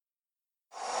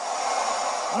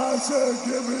I said,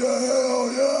 give me a hell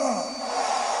yeah.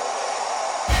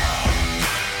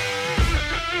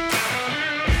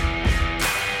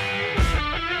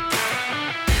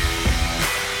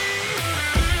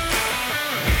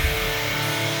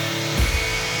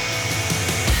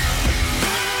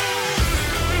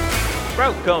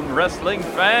 Welcome, wrestling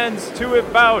fans, to a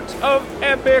bout of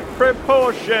epic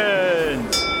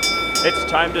proportions. It's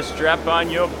time to strap on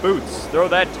your boots, throw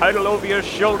that title over your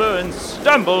shoulder, and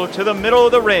stumble to the middle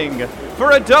of the ring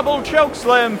for a double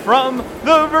chokeslam from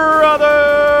the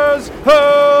Brothers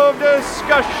of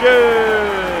Discussion.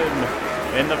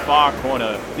 In the far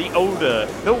corner, the older,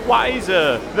 the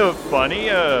wiser, the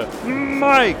funnier,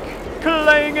 Mike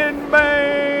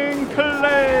Clangenbang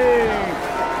Clang.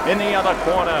 In the other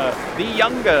corner, the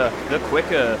younger, the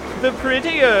quicker, the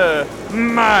prettier,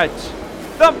 Matt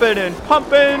Thumpin' and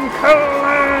Pumpin'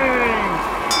 Clang.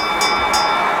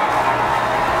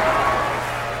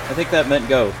 I think that meant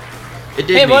go. It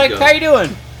did. Hey, Mike, go. how you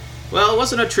doing? Well, it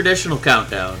wasn't a traditional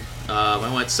countdown.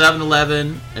 I went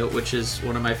 7-11, which is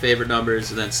one of my favorite numbers,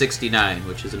 and then 69,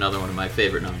 which is another one of my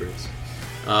favorite numbers.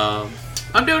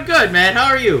 I'm doing good, man. How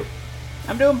are you?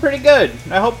 I'm doing pretty good.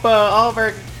 I hope all of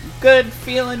our good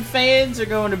feeling fans are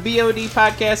going to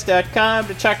bodpodcast.com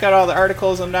to check out all the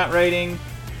articles I'm not writing.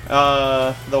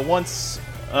 The once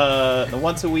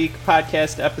a week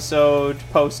podcast episode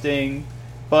posting,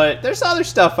 but there's other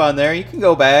stuff on there. You can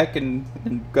go back and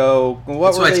go.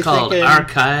 That's why it's called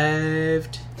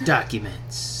archived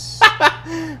documents.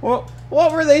 Well,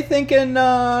 what were they thinking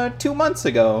 2 months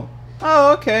ago?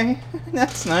 Oh, okay,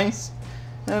 that's nice.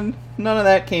 And none of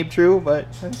that came true,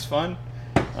 but that's fun.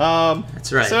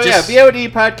 That's right. So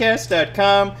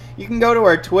bodpodcast.com. You can go to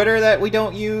our Twitter that we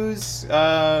don't use.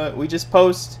 We just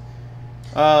post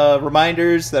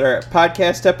reminders that our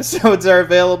podcast episodes are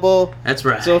available. That's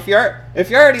right. So if you're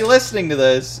already listening to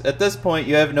this, at this point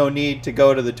you have no need to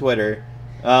go to the Twitter.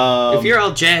 If you're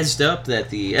all jazzed up that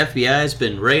the FBI has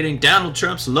been raiding Donald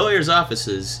Trump's lawyers'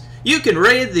 offices, you can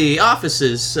raid the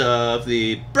offices of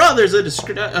the Brothers of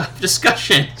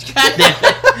Discussion. God damn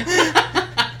it.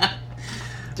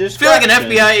 Feel like an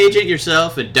FBI agent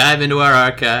yourself and dive into our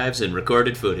archives and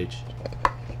recorded footage.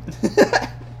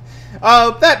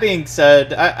 That being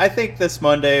said, I think this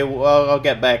Monday I'll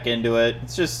get back into it.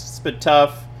 It's been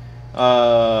tough.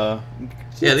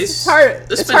 It's hard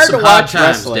to watch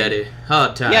wrestling. Daddy.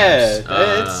 Hard times. Yeah,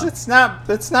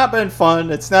 it's not been fun.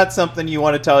 It's not something you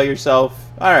want to tell yourself,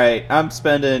 all right, I'm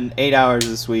spending 8 hours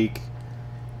this week.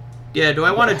 Yeah, do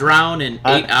I want to drown in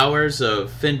 8 hours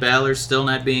of Finn Balor still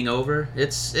not being over?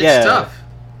 It's tough.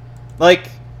 Like,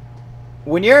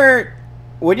 when you're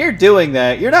doing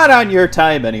that, you're not on your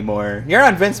time anymore. You're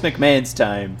on Vince McMahon's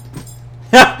time.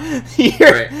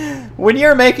 Right. When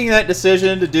you're making that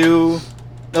decision to do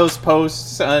those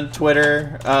posts on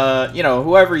Twitter,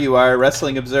 whoever you are,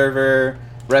 Wrestling Observer,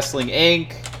 Wrestling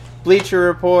Inc., Bleacher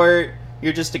Report,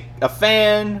 you're just a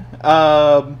fan,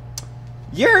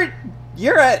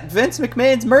 you're at Vince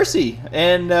McMahon's mercy,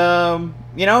 and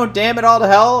damn it all to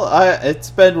hell,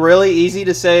 it's been really easy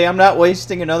to say I'm not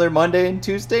wasting another Monday and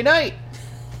Tuesday night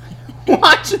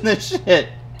watching this shit.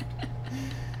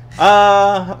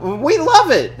 We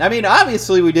love it. I mean,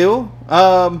 obviously we do,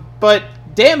 but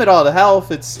damn it all to hell if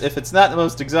it's not the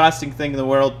most exhausting thing in the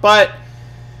world. But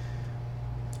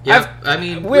yeah,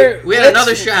 we had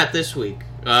another shot this week.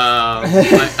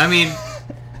 I mean,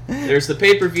 there's the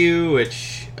pay-per-view,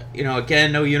 which,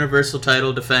 again, no Universal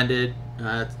title defended.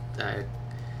 I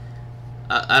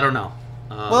don't know.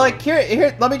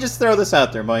 Here, let me just throw this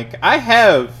out there, Mike. I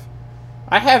have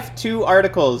 2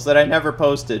 articles that I never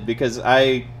posted because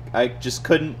I just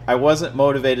couldn't. I wasn't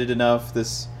motivated enough.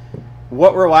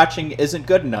 What we're watching isn't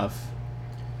good enough,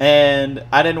 and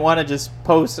I didn't want to just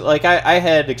post. Like, I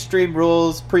had Extreme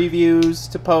Rules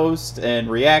previews to post and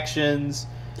reactions,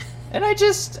 and I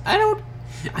don't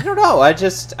know.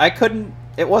 I couldn't.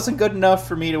 It wasn't good enough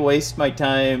for me to waste my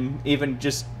time even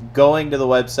just going to the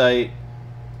website,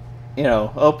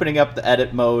 opening up the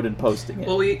edit mode and posting it.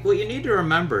 Well, what you need to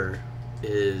remember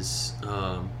is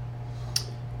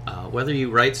whether you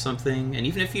write something, and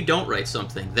even if you don't write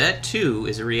something, that too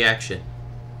is a reaction.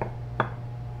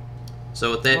 So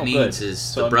what that means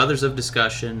is the Brothers of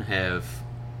Discussion have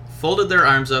folded their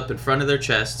arms up in front of their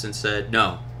chests and said,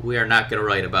 no, we are not going to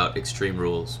write about Extreme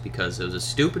Rules because it was a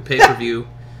stupid pay-per-view.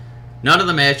 None of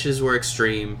the matches were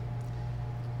extreme.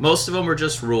 Most of them were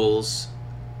just rules.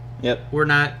 Yep. We're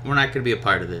not going to be a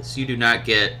part of this. You do not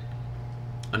get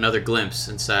another glimpse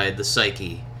inside the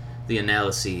psyche, the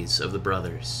analyses of the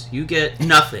brothers. You get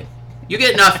nothing.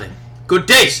 Good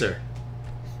day, sir.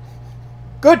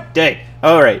 Good day.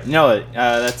 All right. You know what?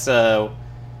 That's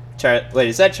Wait,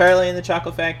 is that Charlie in the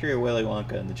Chocolate Factory or Willy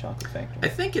Wonka in the Chocolate Factory? I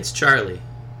think it's Charlie.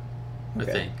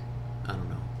 Okay. I don't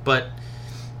know. But,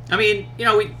 I mean,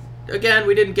 we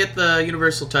didn't get the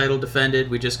Universal title defended.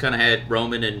 We just kind of had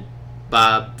Roman and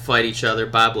Bob fight each other,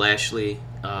 Bob Lashley.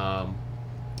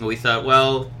 We thought,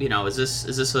 well, is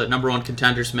this a number one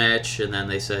contenders match? And then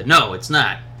they said, no, it's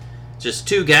not. Just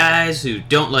two guys who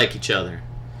don't like each other.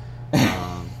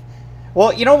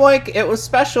 Well, Mike, it was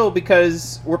special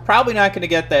because we're probably not going to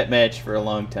get that match for a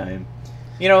long time.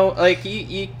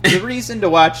 The reason to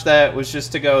watch that was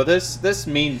just to go, this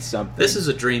means something. This is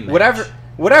a dream match.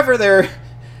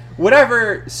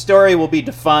 Whatever story will be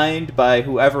defined by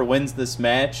whoever wins this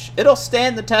match, it'll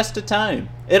stand the test of time.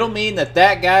 It'll mean that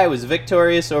guy was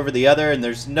victorious over the other, and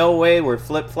there's no way we're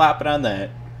flip-flopping on that.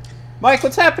 Mike,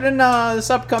 what's happening this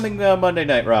upcoming Monday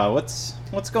Night Raw? What's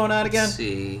going on again? Let's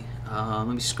see. Let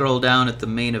me scroll down at the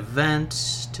main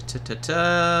event.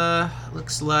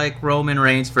 Looks like Roman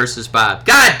Reigns versus Bob.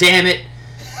 God damn it!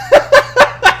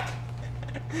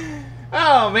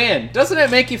 Oh, man. Doesn't it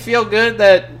make you feel good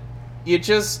that you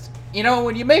just...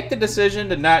 when you make the decision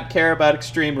to not care about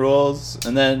Extreme Rules,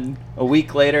 and then a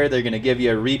week later they're going to give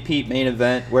you a repeat main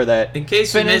event where that in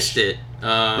case you missed it,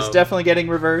 is definitely getting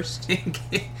reversed.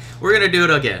 We're going to do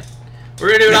it again. We're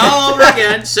going to do it all over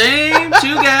again. Same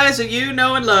two guys that you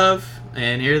know and love,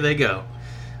 and here they go.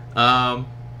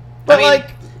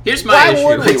 Here's my issue.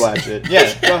 Why would we watch it?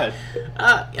 Yeah, go ahead.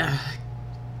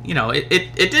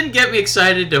 It didn't get me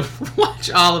excited to watch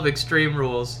all of Extreme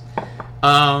Rules.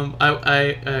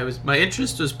 My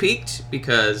interest was piqued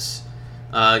because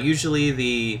usually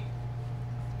the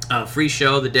free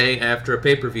show the day after a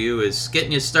pay-per-view is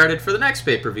getting you started for the next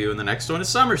pay-per-view, and the next one is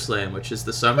SummerSlam, which is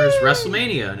the summer's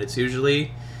WrestleMania, and it's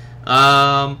usually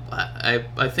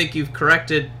I think you've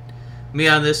corrected me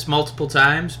on this multiple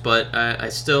times, but I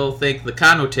still think the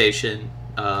connotation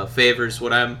favors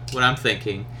what I'm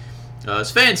thinking.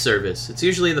 It's fan service. It's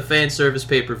usually the fan service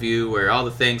pay-per-view where all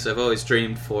the things I've always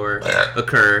dreamed for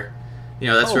occur.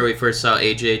 That's where we first saw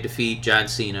AJ defeat John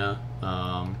Cena,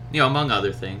 among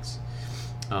other things.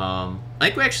 I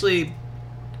think we actually...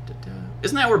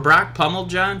 Isn't that where Brock pummeled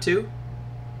John, too?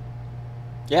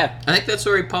 Yeah. I think that's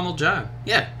where he pummeled John.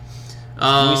 Yeah.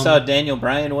 We saw Daniel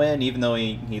Bryan win, even though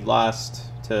he lost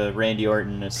to Randy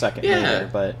Orton a second later.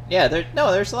 But, yeah,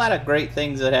 there's a lot of great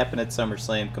things that happen at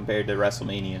SummerSlam compared to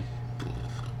WrestleMania.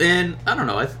 And I don't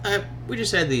know. We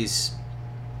just had these,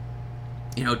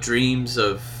 dreams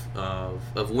of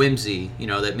whimsy.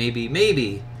 That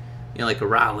maybe, like a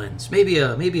Rollins, maybe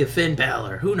a Finn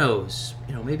Balor. Who knows?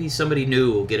 Maybe somebody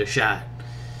new will get a shot.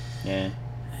 Yeah.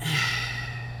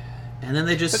 And then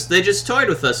they just toyed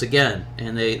with us again,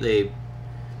 and they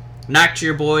knocked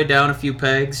your boy down a few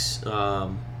pegs.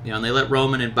 And they let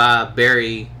Roman and Bob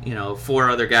bury 4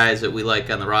 other guys that we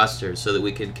like on the roster, so that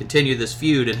we can continue this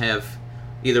feud and have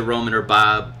either Roman or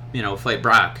Bob, fight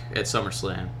Brock at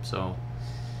SummerSlam. So,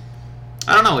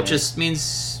 I don't know. It just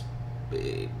means,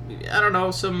 I don't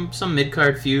know, some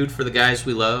mid-card feud for the guys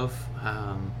we love.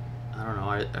 I don't know.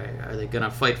 Are they going to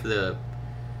fight for the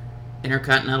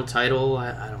Intercontinental title?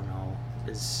 I don't know.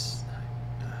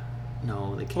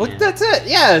 No, they can't. Well, that's it.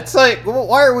 Yeah, it's like,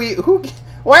 why are we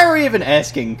even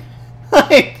asking?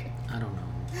 Like, I don't know.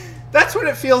 That's what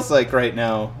it feels like right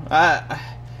now.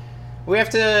 We have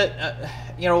to,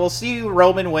 we'll see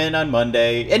Roman win on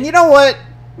Monday. And you know what?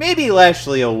 Maybe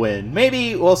Lashley will win.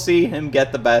 Maybe we'll see him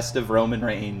get the best of Roman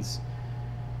Reigns.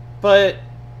 But,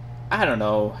 I don't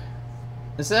know.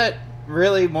 Is that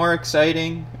really more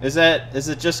exciting? Is it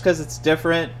just because it's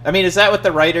different? I mean, is that what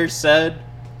the writers said?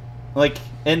 Like,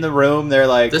 in the room, they're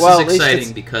like, this well, is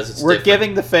exciting because it's we're different.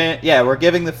 we're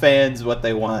giving the fans what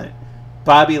they want.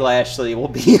 Bobby Lashley will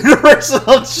be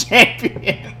Universal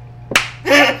Champion.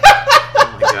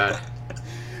 Oh my god.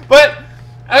 But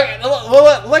okay,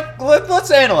 well, let's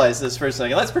analyze this for a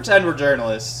second. Let's pretend we're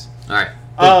journalists. All right.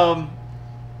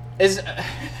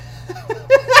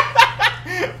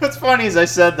 What's funny is I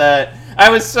said that. I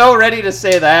was so ready to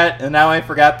say that, and now I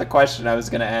forgot the question I was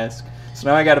going to ask. So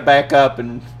now I got to back up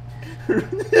and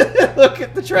look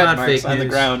at the tread marks on the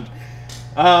ground.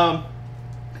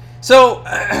 So,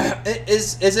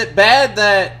 is it bad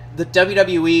that the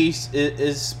WWE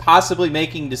is possibly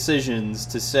making decisions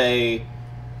to say,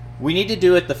 we need to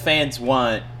do what the fans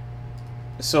want,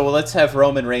 so let's have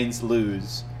Roman Reigns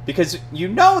lose? Because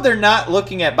they're not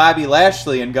looking at Bobby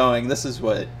Lashley and going, this is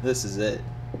it.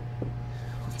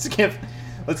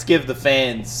 Let's give the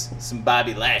fans some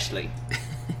Bobby Lashley.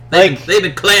 They've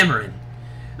been clamoring.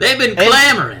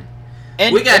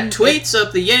 And we got tweets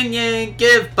up the yin yang.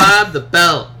 Give Bob the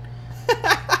belt.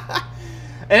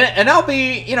 And I'll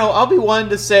be one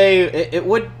to say it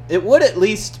would at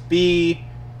least be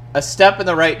a step in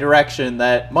the right direction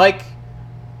that, Mike,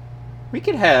 we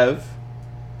could have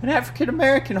an African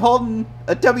American holding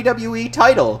a WWE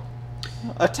title,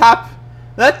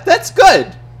 that's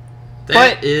good.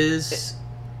 That is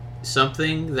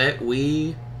something that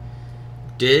we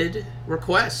did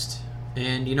request,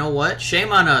 and you know what?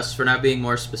 Shame on us for not being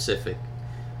more specific.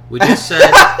 We just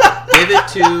said give it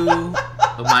to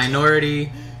a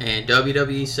minority, and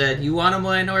WWE said, you want a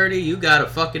minority? You got a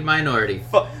fucking minority.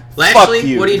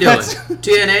 Lashley, what are you doing?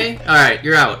 TNA? Alright,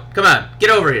 you're out. Come on, get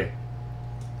over here.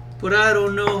 But I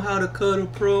don't know how to cut a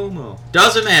promo.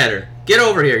 Doesn't matter. Get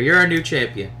over here. You're our new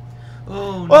champion.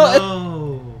 Oh,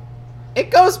 no.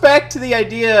 It goes back to the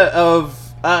idea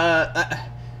of...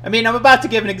 I'm about to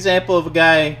give an example of a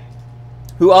guy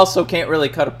who also can't really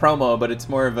cut a promo, but it's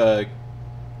more of a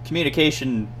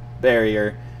communication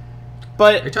barrier.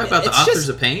 But you're talking about the Authors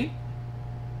of Pain?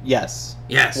 Yes.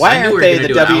 Yes. Why I knew aren't we were they going to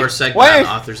the do an W? hour segment on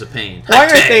Authors of Pain. Why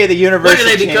aren't they the Universal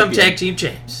When do they become champion? tag team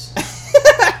champs?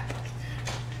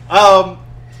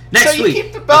 Next week. You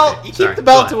keep the belt. Okay, you sorry, keep the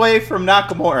belt away from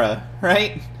Nakamura,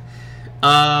 right?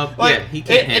 Yeah, he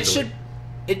can't handle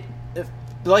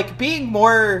it. Being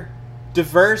more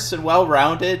diverse and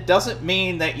well-rounded doesn't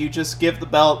mean that you just give the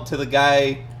belt to the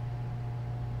guy.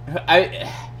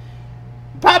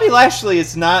 Bobby Lashley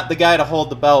is not the guy to hold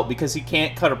the belt because he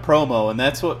can't cut a promo, and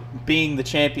that's what being the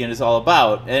champion is all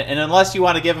about. And unless you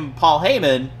want to give him Paul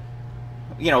Heyman,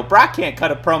 Brock can't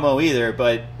cut a promo either,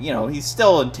 but he's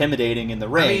still intimidating in the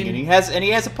ring, and he has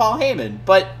a Paul Heyman.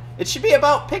 But it should be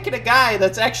about picking a guy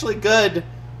that's actually good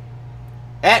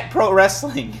at pro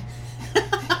wrestling.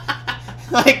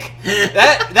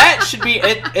 That should be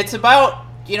it. It's about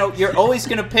you're always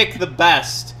gonna pick the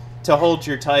best to hold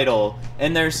your title,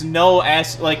 and there's no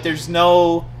there's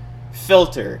no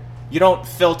filter. You don't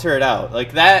filter it out.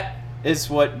 That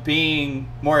is what being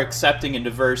more accepting and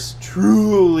diverse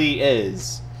truly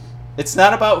is. It's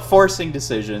not about forcing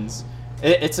decisions.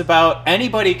 It's about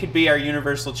anybody could be our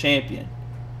Universal Champion,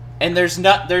 and that's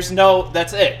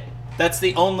it. That's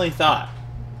the only thought.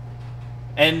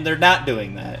 And they're not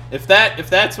doing that. If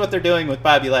that's what they're doing with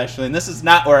Bobby Lashley, and this is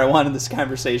not where I wanted this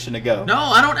conversation to go. No,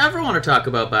 I don't ever want to talk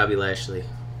about Bobby Lashley.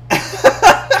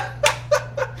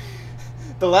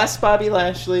 The less Bobby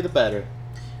Lashley, the better.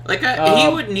 He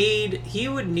would need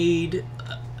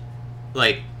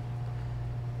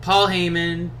Paul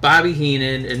Heyman, Bobby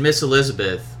Heenan, and Miss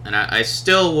Elizabeth, and I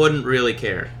still wouldn't really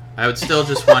care. I would still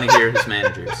just want to hear his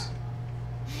managers.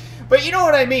 But you know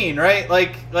what I mean, right?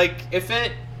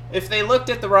 If they looked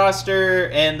at the roster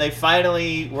and they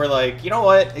finally were like, you know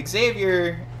what,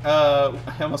 Xavier, I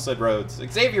almost said Rhodes,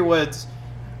 Xavier Woods.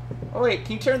 Oh wait,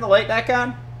 can you turn the light back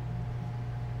on?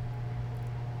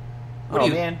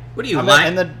 Man. What are you, I'm Linus?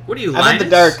 in the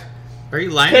dark. Are you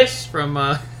Linus from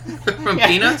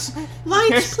Peanuts?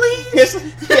 Lights, please. Here's the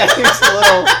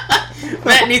little.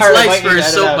 Matt needs part lights for his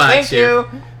soapbox here.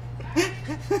 Thank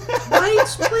you.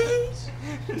 Lights, please.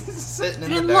 Sitting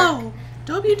in And the dark. lo,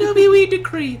 WWE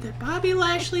decreed that Bobby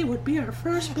Lashley would be our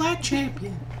first black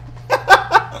champion.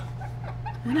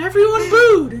 And everyone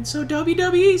booed, and so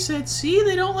WWE said, see,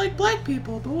 they don't like black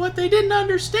people, but what they didn't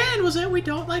understand was that we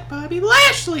don't like Bobby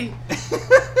Lashley.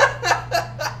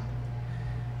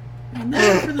 And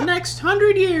then for the next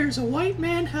 100 years, a white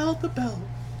man held the belt.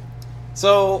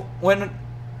 So, when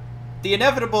the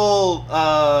inevitable,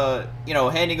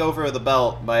 handing over of the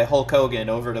belt by Hulk Hogan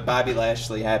over to Bobby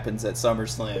Lashley happens at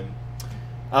SummerSlam,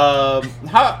 how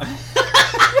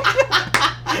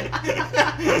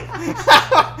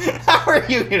are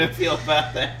you gonna feel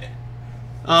about that?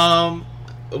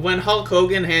 When Hulk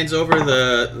Hogan hands over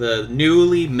the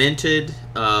newly minted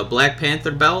Black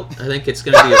Panther belt, I think it's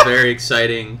gonna be a very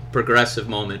exciting, progressive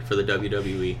moment for the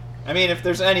WWE. I mean, if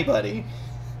there's anybody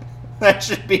that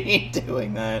should be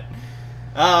doing that.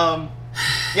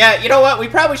 Yeah, you know what? We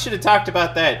probably should have talked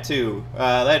about that too.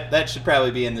 That should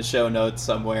probably be in the show notes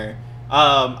somewhere.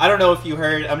 I don't know if you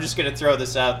heard. I'm just gonna throw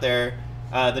this out there.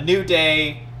 The New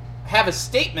Day have a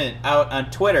statement out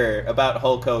on Twitter about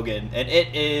Hulk Hogan, and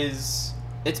it's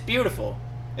beautiful.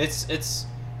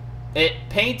 It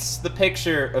paints the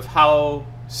picture of how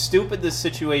stupid this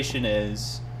situation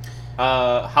is,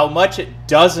 how much it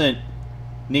doesn't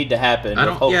need to happen with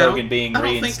Hulk Hogan being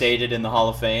reinstated in the Hall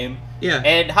of Fame. Yeah.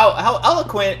 And how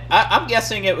eloquent. I'm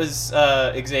guessing it was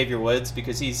Xavier Woods,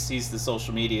 because he's the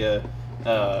social media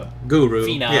guru.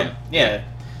 Phenom. Yeah.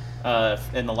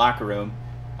 In the locker room.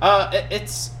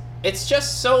 It's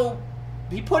just so,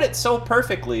 he put it so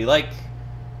perfectly.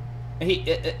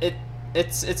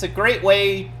 It's a great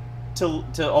way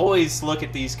to always look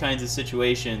at these kinds of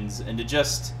situations and to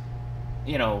just,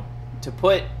 to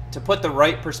put the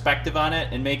right perspective on it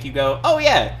and make you go, oh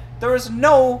yeah, there was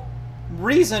no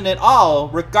reason at all,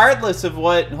 regardless of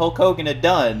what Hulk Hogan had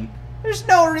done, there's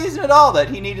no reason at all that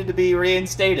he needed to be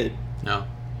reinstated. No.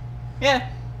 Yeah.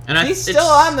 And he's still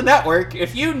on the network.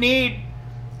 If you need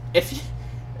to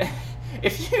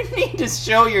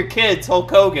show your kids Hulk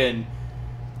Hogan,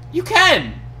 you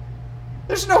can.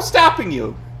 There's no stopping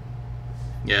you.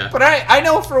 Yeah. But I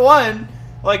know for one,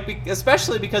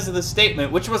 especially because of the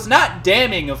statement, which was not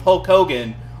damning of Hulk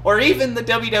Hogan or even the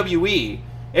WWE.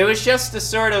 It was just a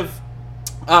sort of,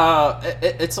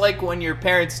 it's like when your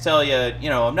parents tell you,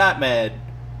 I'm not mad,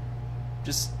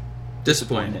 just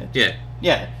disappointed. Yeah.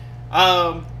 Yeah.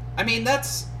 I mean,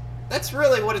 that's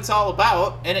really what it's all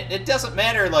about, and it doesn't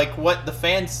matter, what the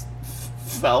fans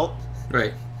felt.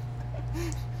 Right.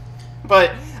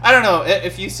 But I don't know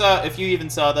if you even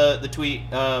saw the tweet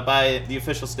by the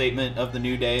official statement of the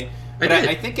New Day. But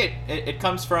I think it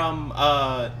comes from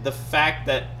the fact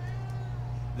that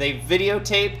they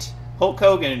videotaped Hulk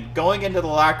Hogan going into the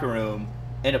locker room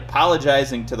and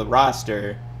apologizing to the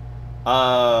roster,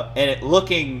 and it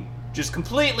looking just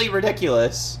completely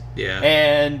ridiculous. Yeah.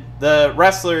 And the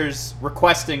wrestlers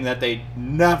requesting that they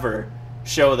never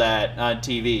show that on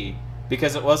TV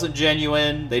because it wasn't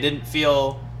genuine. They didn't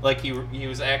feel like he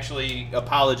was actually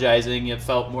apologizing. It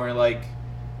felt more like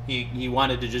he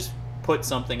wanted to just put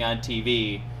something on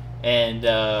TV. And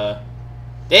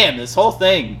damn, this whole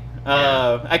thing.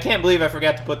 I can't believe I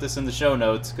forgot to put this in the show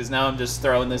notes because now I'm just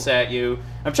throwing this at you.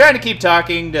 I'm trying to keep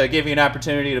talking to give you an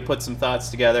opportunity to put some thoughts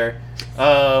together.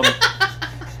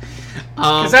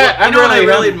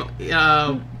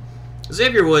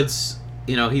 Xavier Woods,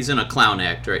 he's in a clown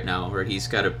act right now where he's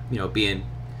got to, be in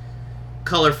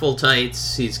colorful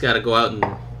tights. He's got to go out and,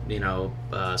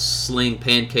 sling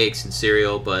pancakes and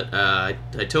cereal. But I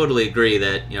totally agree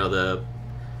that,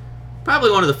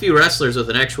 probably one of the few wrestlers with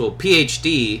an actual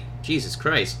PhD, Jesus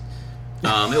Christ,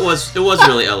 it was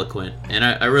really eloquent. And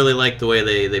I really like the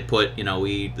way they put,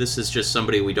 this is just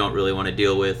somebody we don't really want to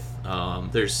deal with.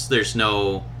 There's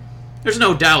no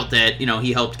doubt that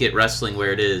he helped get wrestling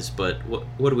where it is, but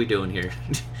what are we doing here?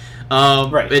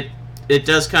 Right. It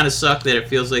does kind of suck that it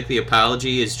feels like the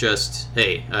apology is just,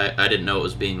 hey, I didn't know it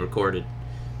was being recorded.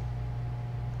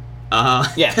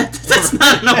 Yeah, that's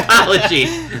not an apology.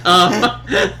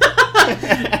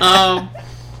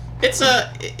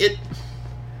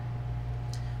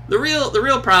 The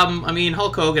real problem. I mean,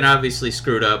 Hulk Hogan obviously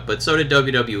screwed up, but so did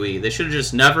WWE. They should have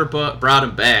just never brought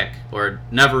him back or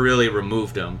never really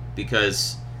removed him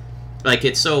because,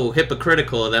 it's so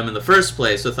hypocritical of them in the first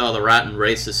place with all the rotten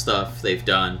racist stuff they've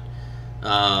done.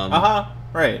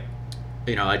 Right.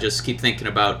 I just keep thinking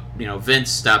about Vince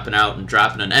stopping out and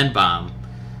dropping an N-bomb.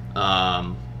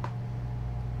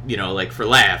 For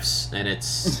laughs, and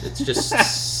it's just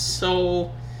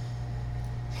so.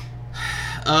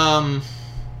 God,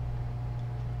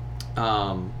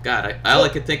 all I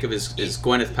could think of is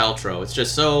Gwyneth Paltrow. It's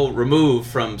just so removed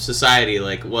from society,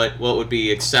 what would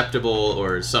be acceptable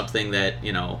or something that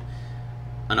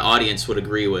an audience would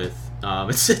agree with.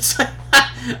 It's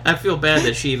I feel bad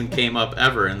that she even came up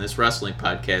ever in this wrestling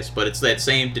podcast, but it's that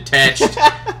same detached.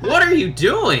 What are you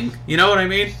doing? You know what I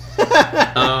mean?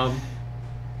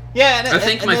 Yeah, I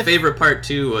think my favorite part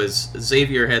too was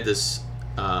Xavier had this,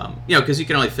 because you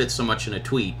can only fit so much in a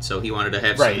tweet, so he wanted to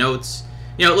have some notes.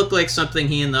 It looked like something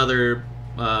he and the other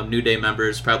New Day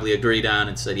members probably agreed on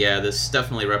and said, yeah, this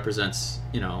definitely represents,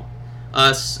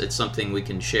 us. It's something we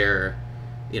can share,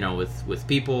 with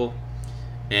people.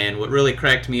 And what really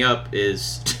cracked me up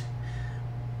is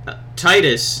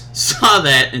Titus saw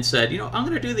that and said, I'm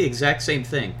going to do the exact same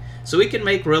thing. So we can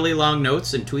make really long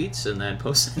notes and tweets and then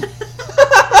post them.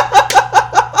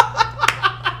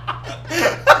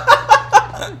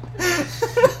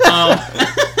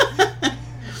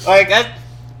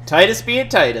 Titus being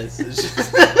Titus.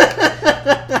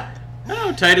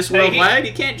 Oh, Titus Worldwide,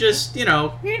 he can't just, He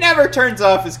never turns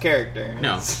off his character.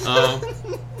 No.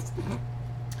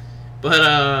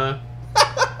 But,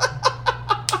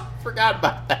 forgot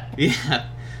about that. Yeah.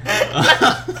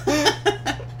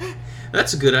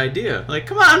 That's a good idea.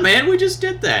 Come on, man, we just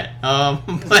did that.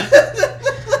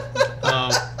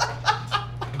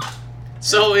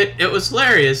 So it was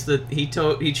hilarious that he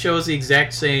chose the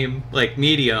exact same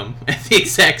medium at the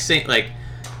exact same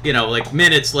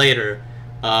minutes later,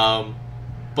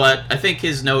 but I think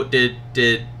his note did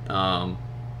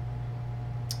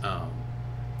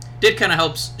kind of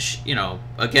help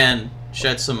again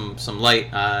shed some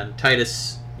light on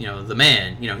Titus, the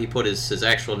man. He put his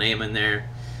actual name in there,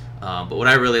 but what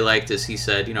I really liked is he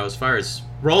said, as far as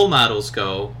role models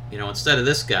go, instead of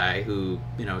this guy who,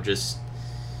 just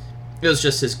it was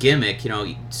just his gimmick,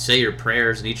 say your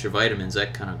prayers and eat your vitamins,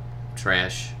 that kind of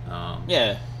trash.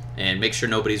 Yeah. And make sure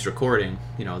nobody's recording.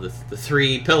 The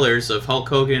 3 pillars of Hulk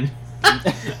Hogan,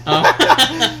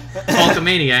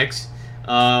 Hulkamaniacs.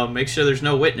 Make sure there's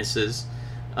no witnesses.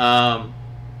 Titus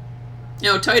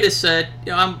said,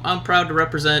 I'm proud to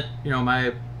represent,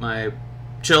 my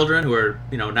children who are,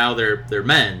 now they're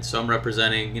men. So I'm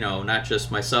representing, not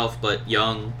just myself, but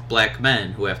young black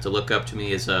men who have to look up to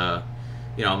me as I'm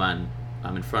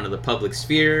in front of the public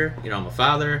sphere. I'm a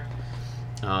father.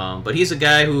 But he's a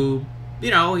guy who,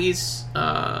 he's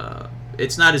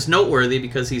it's not as noteworthy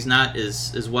because he's not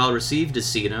as well received as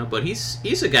Cena, but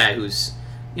he's a guy who's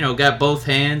got both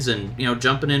hands and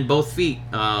jumping in both feet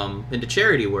into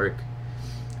charity work.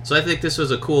 So I think this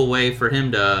was a cool way for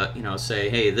him to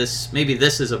say, hey, this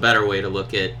is a better way to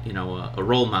look at a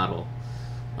role model.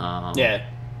 Yeah,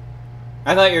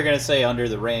 I thought you were gonna say under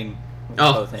the ring.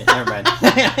 Oh, never mind.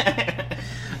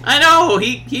 I know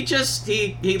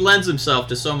he lends himself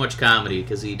to so much comedy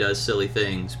because he does silly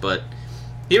things, but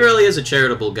he really is a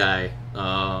charitable guy.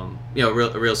 A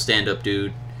real stand-up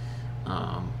dude.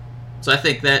 So I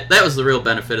think that was the real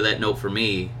benefit of that note for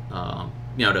me.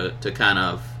 To kind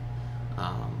of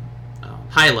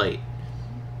highlight,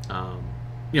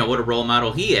 what a role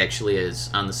model he actually is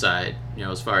on the side.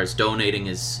 As far as donating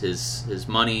his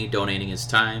money, donating his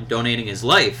time, donating his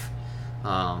life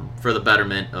for the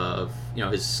betterment of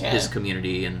his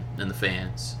community and the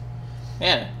fans.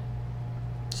 Yeah.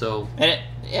 So.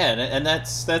 And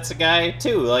that's a guy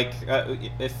too. Like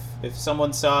if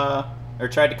someone saw or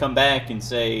tried to come back and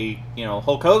say,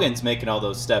 Hulk Hogan's making all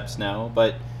those steps now,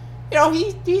 but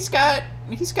he's got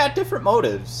different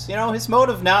motives. His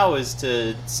motive now is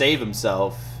to save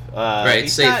himself. Right,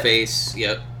 save face.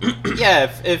 Yep.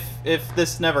 Yeah, if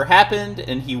this never happened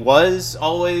and he was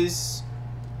always,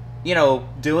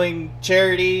 doing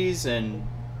charities and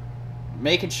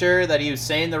making sure that he was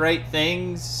saying the right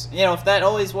things, if that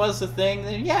always was the thing,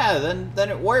 then then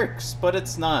it works. But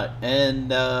it's not.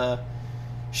 And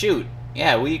shoot.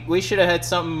 Yeah, we should have had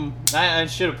something. I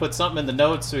should have put something in the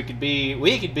notes so we could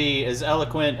be as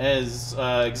eloquent as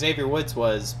Xavier Woods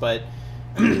was. But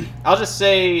I'll just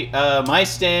say my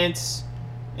stance,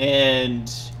 and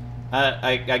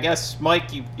I guess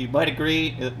Mike, you might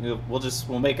agree.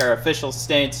 We'll make our official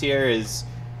stance here is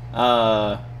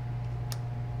the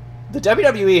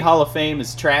WWE Hall of Fame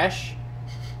is trash.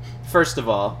 First of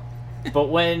all. But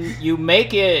when you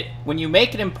make it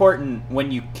important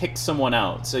when you kick someone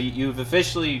out, so you've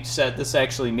officially said this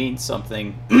actually means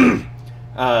something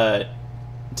to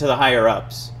the higher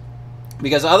ups,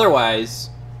 because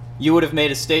otherwise you would have made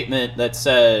a statement that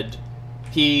said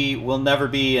he will never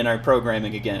be in our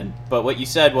programming again. But what you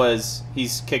said was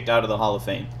he's kicked out of the Hall of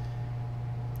Fame.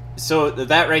 So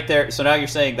that right there. So now you're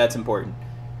saying that's important.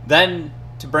 Then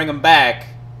to bring him back,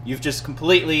 you've just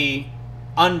completely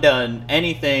undone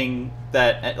anything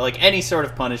that, like, any sort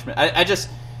of punishment. I just,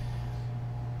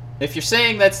 if you're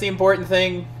saying that's the important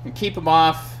thing, keep him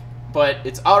off, but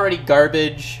it's already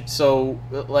garbage. So,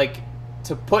 like,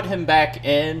 to put him back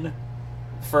in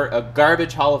for a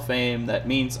garbage Hall of Fame that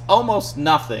means almost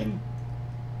nothing,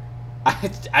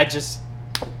 I just...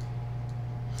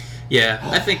 Yeah,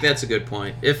 I think that's a good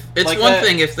point. If it's like one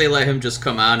thing if they let him just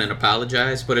come on and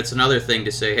apologize, but it's another thing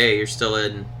to say, hey, you're still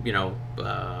in,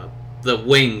 the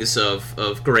wings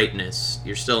of greatness.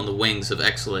 You're still in the wings of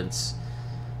excellence.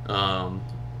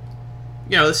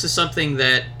 This is something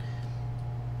that,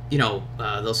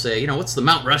 they'll say, what's the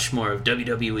Mount Rushmore of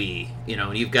WWE?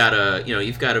 And you've got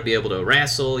to be able to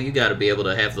wrestle. You got to be able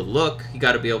to have the look. You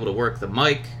got to be able to work the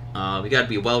mic. You got to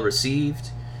be well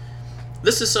received.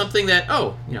 This is something that,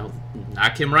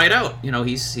 knock him right out.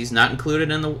 He's not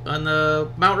included on the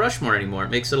Mount Rushmore anymore.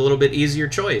 It makes it a little bit easier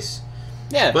choice.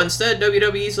 Yeah. But instead,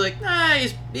 WWE's like, nah,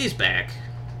 he's back.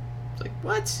 It's like,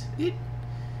 what?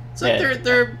 It's like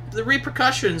the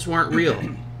repercussions weren't real.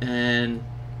 And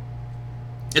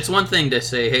it's one thing to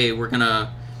say, hey, we're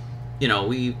gonna,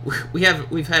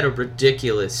 we've had a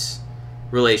ridiculous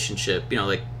relationship.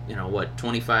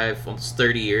 25, almost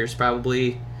 30 years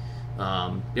probably.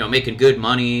 Making good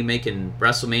money, making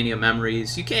WrestleMania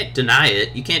memories. You can't deny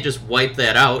it. You can't just wipe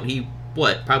that out. He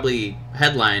probably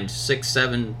headlined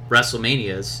 6-7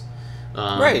 WrestleManias,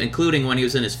 right, including when he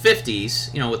was in his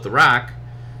 50s, with The Rock,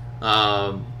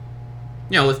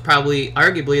 with probably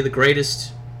arguably the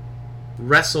greatest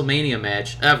WrestleMania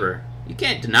match ever. You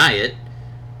can't deny it,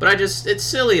 but it's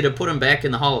silly to put him back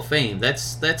in the Hall of Fame.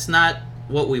 That's not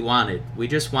what we wanted. We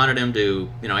just wanted him to,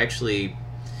 actually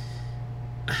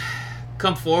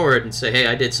come forward and say, hey,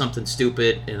 I did something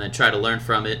stupid, and then try to learn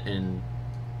from it, and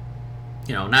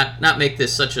not make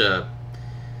this such an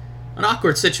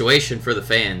awkward situation for the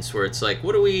fans where it's like,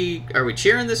 are we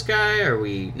cheering this guy? Are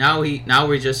we now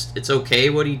we just, it's okay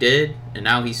what he did, and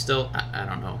now he's still, I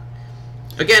don't know.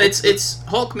 Again, it's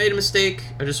Hulk made a mistake.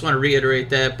 I just want to reiterate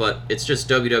that, but it's just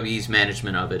WWE's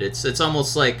management of it. It's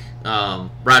almost like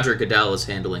Roger Goodell is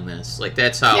handling this. Like,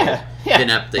 that's how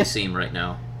inept they seem right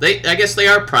now. I guess they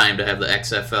are primed to have the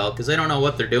XFL because they don't know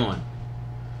what they're doing.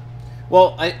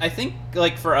 Well, I think,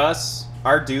 like, for us,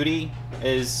 our duty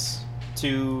is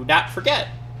to not forget.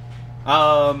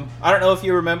 I don't know if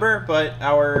you remember, but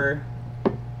our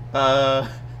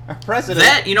president...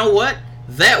 That, you know what?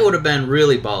 That would have been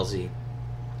really ballsy.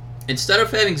 Instead of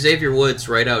having Xavier Woods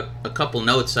write out a couple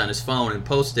notes on his phone and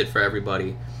post it for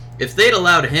everybody, if they'd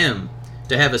allowed him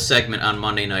to have a segment on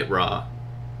Monday Night Raw,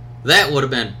 that would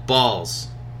have been balls.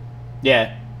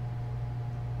 Yeah.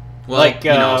 Well, like,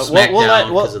 SmackDown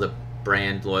because of the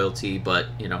brand loyalty, but,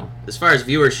 as far as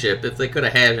viewership, if they could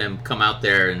have had him come out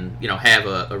there and, have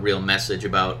a real message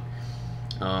about,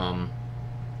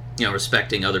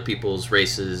 respecting other people's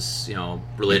races,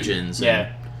 religions,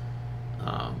 yeah.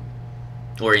 and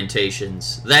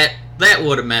orientations, that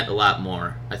would have meant a lot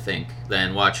more, I think,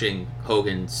 than watching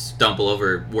Hogan stumble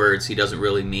over words he doesn't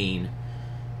really mean,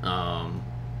 and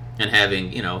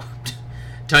having,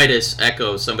 Titus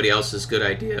echo somebody else's good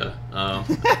idea.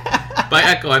 By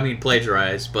echo, I mean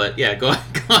plagiarize, but yeah, go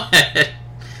ahead.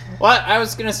 Well, I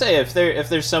was gonna say, if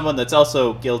there's someone that's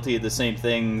also guilty of the same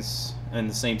things and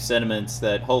the same sentiments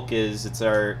that Hulk is, it's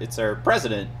our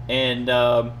president, and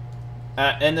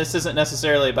this isn't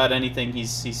necessarily about anything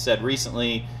he's said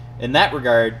recently in that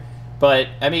regard, but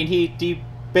I mean he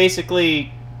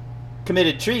basically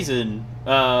committed treason,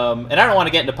 and I don't want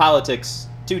to get into politics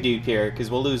too deep here because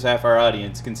we'll lose half our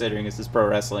audience considering this is pro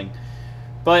wrestling,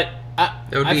 but that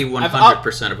would be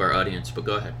 100% of our audience. But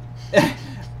go ahead.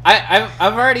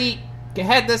 I've already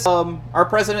had this our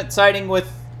president siding with,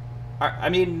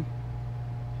 an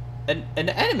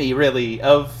enemy really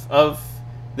of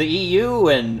the EU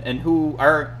and who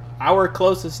are our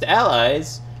closest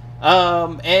allies,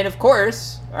 and of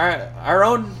course our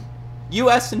own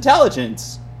U.S.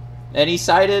 intelligence, and he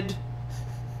sided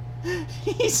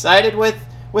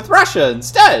with Russia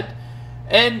instead.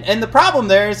 And the problem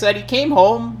there is that he came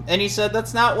home and he said,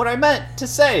 that's not what I meant to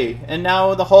say. And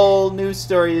now the whole news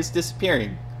story is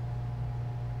disappearing.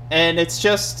 And it's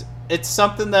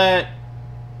something that,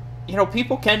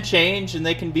 people can change and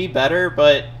they can be better.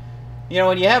 But,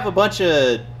 when you have a bunch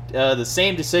of the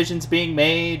same decisions being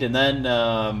made, and then,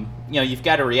 you've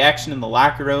got a reaction in the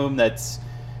locker room that's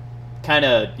kind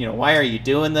of, why are you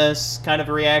doing this kind of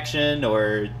a reaction,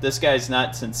 or this guy's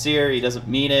not sincere, he doesn't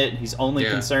mean it, he's only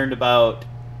concerned about,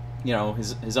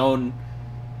 his own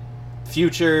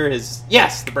future,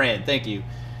 the brand, thank you.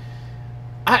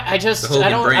 I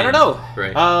don't know.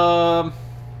 Right.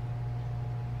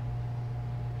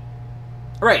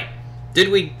 Right. Did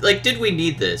we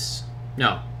need this?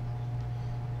 No.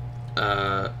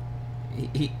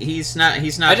 He's not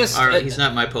he's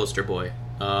not my poster boy.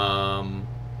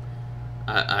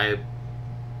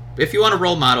 If you want a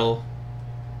role model,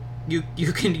 you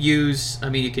can use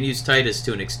Titus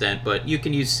to an extent, but you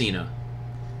can use Cena.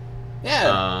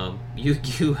 Yeah.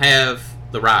 You have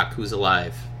The Rock, who's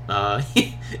alive.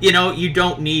 You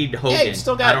don't need Hogan.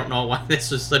 Yeah, I don't know why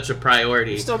this was such a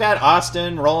priority. You still got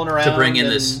Austin rolling around to bring in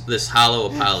this hollow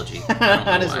apology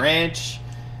on his ranch.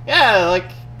 Yeah,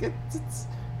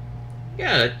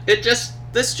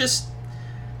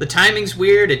 the timing's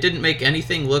weird. It didn't make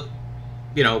anything look,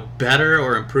 better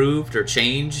or improved or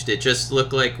changed. It just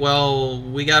looked like, well,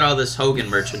 we got all this Hogan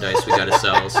merchandise we got to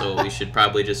sell, so we should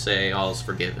probably just say all's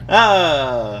forgiven.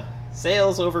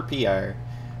 Sales over PR.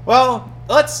 Well,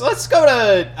 let's go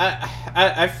to.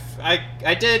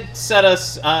 I did set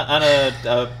us on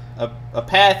a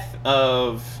path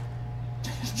of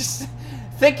just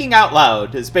thinking out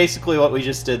loud. Is basically what we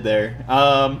just did there.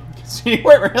 So you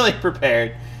weren't really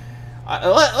prepared.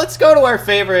 Let's go to our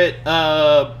favorite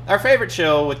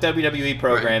show with WWE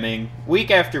programming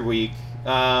week after week.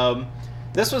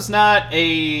 This was not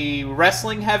a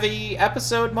wrestling heavy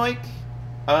episode, Mike,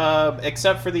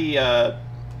 except for the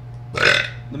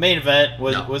main event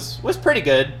was pretty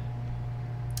good.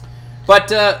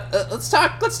 But let's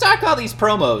talk all these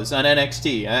promos on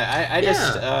NXT. I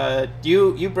just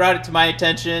you brought it to my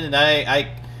attention, and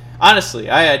I honestly,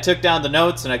 I took down the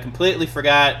notes and I completely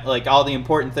forgot all the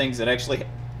important things that actually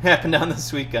happened on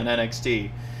this week on NXT.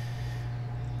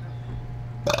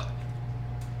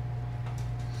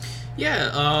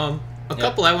 Yeah, a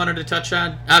couple I wanted to touch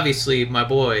on. Obviously, my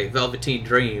boy Velveteen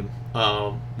Dream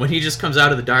when he just comes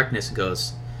out of the darkness and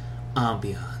goes,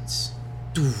 ambiance,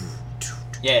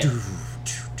 Yeah.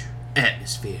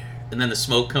 atmosphere, and then the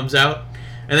smoke comes out,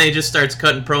 and then he just starts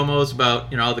cutting promos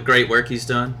about all the great work he's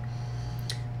done.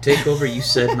 Take over, you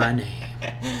said my name,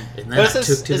 and then I took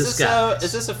to the skies.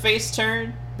 Is this a face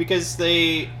turn? Because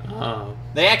they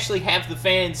actually have the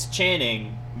fans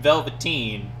chanting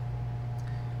Velveteen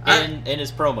in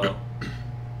his promo.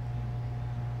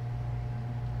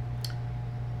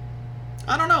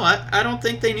 I don't know. I don't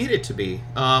think they need it to be.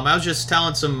 I was just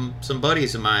telling some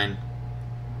buddies of mine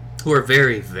who are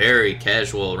very, very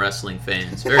casual wrestling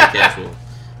fans. Very casual.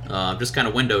 Just kind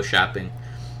of window shopping.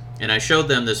 And I showed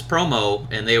them this promo,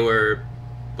 and they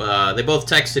both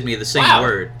texted me the same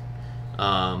word.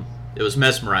 It was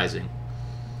mesmerizing.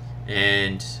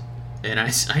 And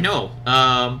I know.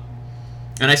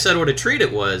 And I said what a treat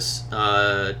it was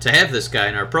to have this guy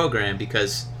in our program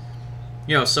because,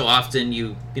 so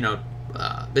often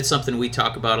it's something we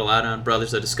talk about a lot on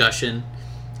Brothers of Discussion,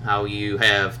 how you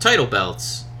have title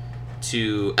belts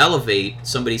to elevate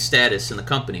somebody's status in the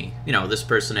company. This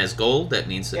person has gold, that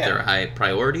means that they're a high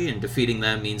priority, and defeating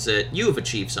them means that you have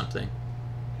achieved something.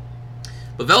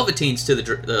 But Velveteen's to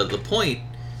the point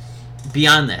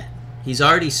beyond that. He's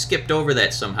already skipped over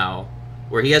that somehow,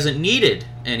 where he hasn't needed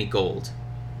any gold.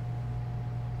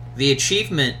 The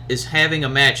achievement is having a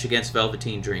match against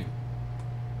Velveteen Dream.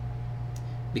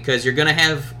 Because you're going to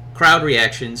have crowd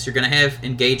reactions, you're going to have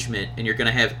engagement, and you're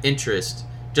going to have interest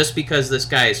just because this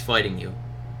guy is fighting you.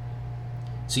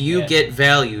 So you get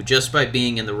value just by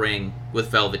being in the ring with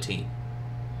Velveteen.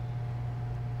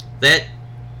 That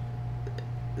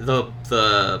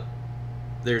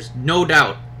there's no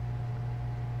doubt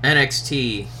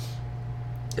NXT,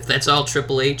 if that's all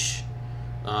Triple H,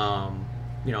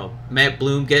 Matt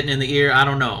Bloom getting in the ear, I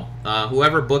don't know.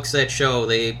 Whoever books that show,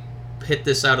 they hit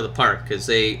this out of the park because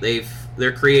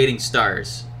they're creating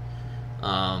stars.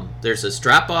 There's this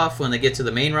drop off when they get to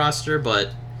the main roster,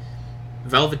 but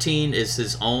Velveteen is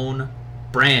his own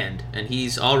brand, and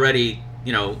he's already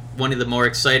one of the more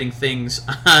exciting things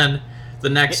on the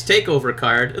next takeover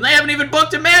card, and they haven't even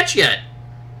booked a match yet.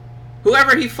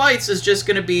 Whoever he fights is just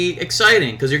going to be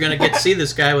exciting because you're going to get to see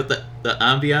this guy with the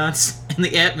ambiance and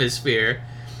the atmosphere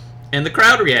and the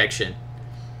crowd reaction.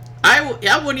 I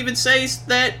wouldn't even say he's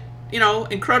that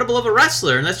incredible of a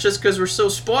wrestler, and that's just because we're so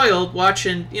spoiled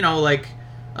watching like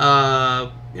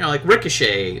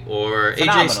Ricochet or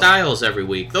Phenomenal. AJ Styles every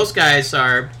week. Those guys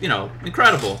are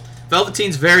incredible.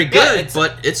 Velveteen's very good,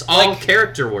 but it's all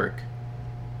character work.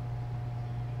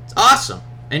 It's awesome,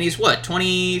 and he's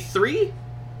 23,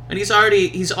 and he's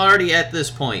already at this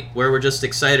point where we're just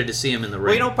excited to see him in the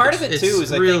ring. Well, part of it too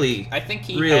is I think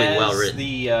he really has well written.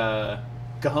 The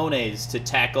cojones to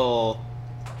tackle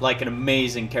like an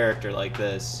amazing character like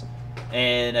this.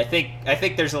 And I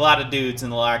think there's a lot of dudes in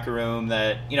the locker room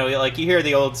that like you hear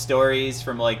the old stories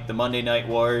from like the Monday Night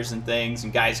Wars and things,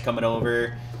 and guys coming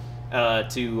over to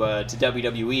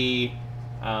WWE,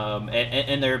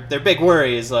 and their big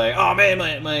worry is like, oh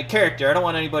man, my character, I don't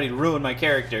want anybody to ruin my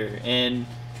character, and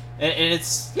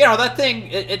it's that thing,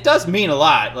 it does mean a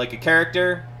lot, like a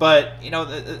character, but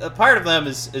a part of them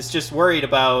is just worried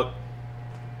about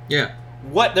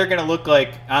what they're gonna look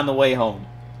like on the way home,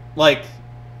 like.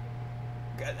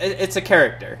 It's a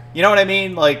character. You know what I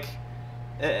mean? Like,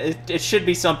 it should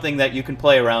be something that you can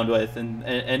play around with,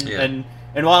 and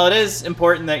while it is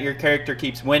important that your character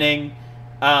keeps winning,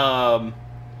 I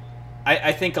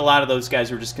think a lot of those guys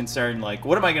were just concerned, like,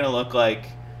 what am I going to look like,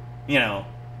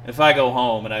 if I go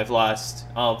home and I've lost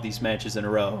all of these matches in a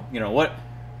row?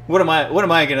 What am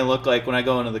I going to look like when I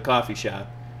go into the coffee shop?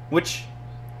 Which,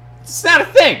 it's not a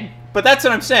thing, but that's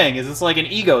what I'm saying, is it's like an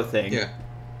ego thing. Yeah.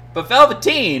 But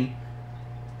Velveteen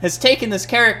has taken this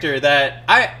character that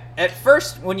at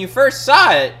first, when you first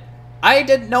saw it, I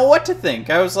didn't know what to think.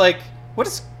 I was like, what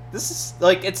is this? Is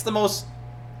like, it's the most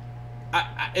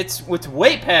it's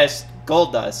way past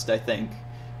Goldust, I think,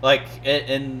 like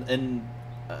in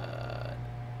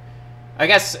I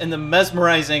guess in the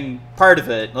mesmerizing part of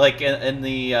it, like in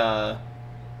the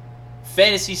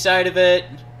fantasy side of it,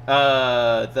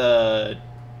 the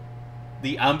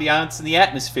ambiance and the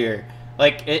atmosphere,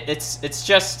 like it's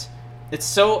just. It's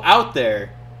so out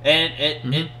there, and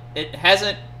it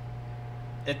hasn't.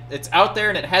 It's out there,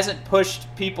 and it hasn't pushed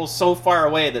people so far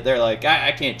away that they're like,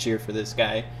 I can't cheer for this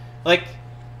guy. Like,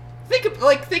 think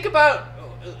about.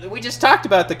 We just talked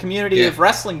about the community of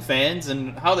wrestling fans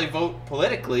and how they vote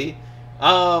politically.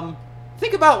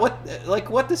 Think about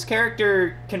what this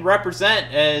character can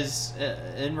represent as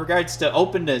in regards to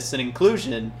openness and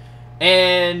inclusion,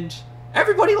 and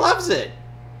everybody loves it.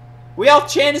 We all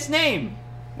chant his name.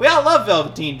 we all love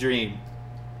Velveteen Dream.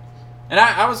 And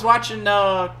I was watching,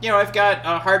 I've got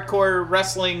a hardcore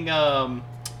wrestling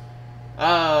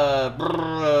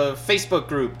Facebook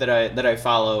group that I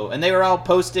follow, and they were all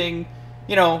posting,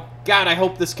 God, I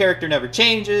hope this character never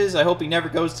changes. I hope he never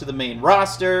goes to the main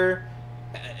roster.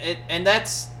 And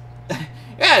that's,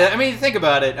 yeah, I mean, think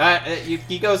about it.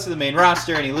 He goes to the main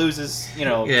roster and he loses,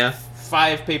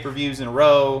 5 pay-per-views in a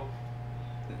row.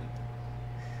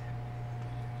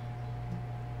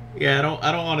 Yeah,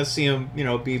 I don't want to see him,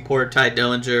 be poor Ty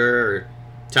Dillinger or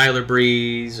Tyler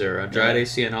Breeze or Andrade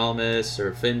Cien Almas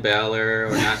or Finn Balor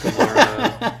or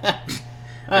Nakamura.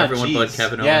 Everyone but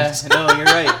Kevin Owens. Yeah, no, you're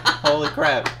right. Holy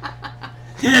crap.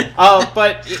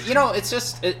 But it's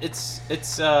just it's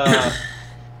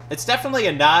definitely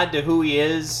a nod to who he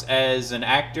is as an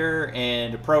actor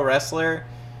and a pro wrestler.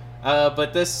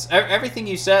 But everything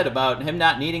you said about him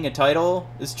not needing a title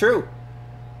is true.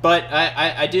 But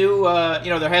I do,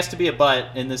 there has to be a but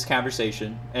in this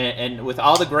conversation. And with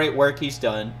all the great work he's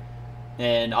done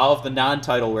and all of the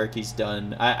non-title work he's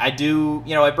done, I do,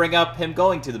 I bring up him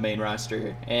going to the main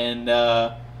roster. And,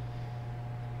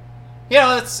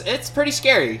 it's pretty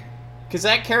scary. Because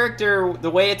that character, the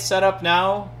way it's set up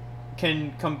now,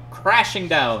 can come crashing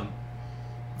down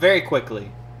very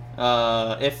quickly.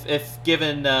 If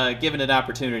given an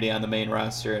opportunity on the main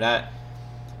roster. And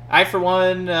I, for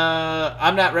one,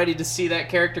 I'm not ready to see that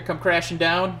character come crashing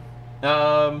down.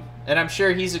 And I'm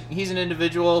sure he's an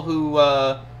individual who,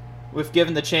 if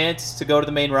given the chance to go to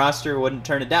the main roster, wouldn't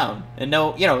turn it down. And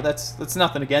no, that's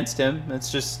nothing against him.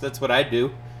 That's what I'd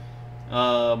do.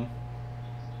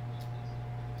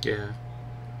 Yeah.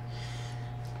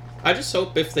 I just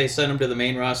hope if they send him to the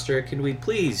main roster, can we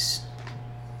please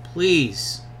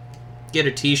get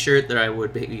a T-shirt that I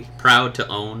would be proud to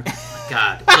own?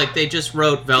 God, it's like they just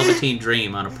wrote Velveteen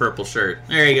Dream on a purple shirt.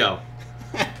 There you go.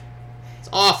 It's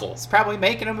awful. He's probably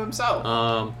making them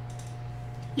himself.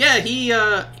 Yeah, he,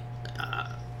 I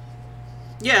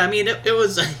mean, it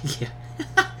was, yeah.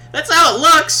 That's how it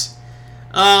looks.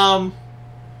 I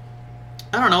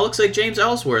don't know, it looks like James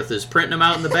Ellsworth is printing them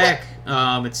out in the back.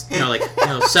 It's,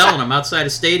 selling them outside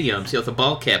of stadiums, with a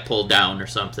ball cap pulled down or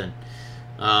something.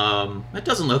 That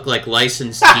doesn't look like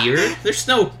licensed gear. There's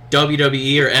no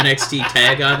WWE or NXT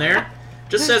tag on there.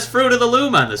 Just says Fruit of the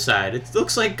Loom on the side. It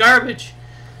looks like garbage.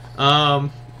 But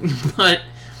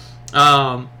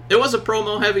it was a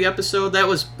promo-heavy episode. That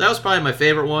was probably my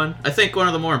favorite one. I think one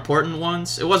of the more important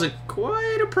ones. It wasn't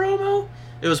quite a promo.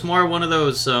 It was more one of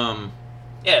those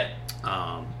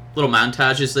little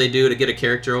montages they do to get a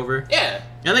character over. Yeah.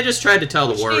 And they just tried to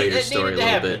tell the War Raiders story a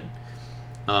little bit.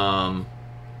 I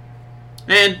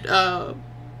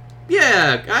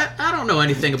don't know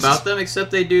anything about them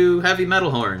except they do heavy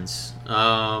metal horns.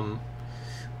 And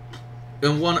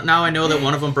now I know that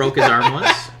one of them broke his arm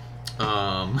once.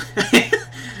 I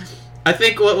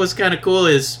think what was kind of cool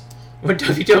is when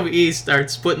WWE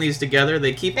starts putting these together,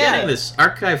 they keep getting this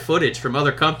archive footage from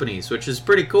other companies, which is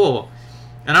pretty cool.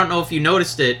 And I don't know if you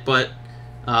noticed it, but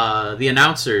the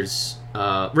announcers,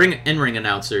 in-ring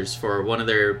announcers for one of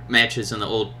their matches in the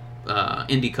old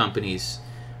indie companies,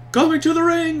 coming to the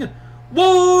ring,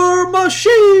 War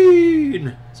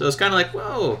Machine. So it's kind of like,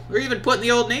 whoa, they're even putting the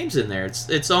old names in there.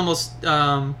 It's almost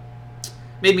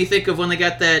made me think of when they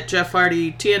got that Jeff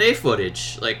Hardy TNA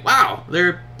footage. Like, wow,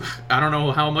 I don't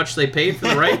know how much they paid for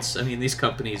the rights. I mean, these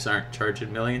companies aren't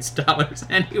charging millions of dollars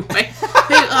anyway.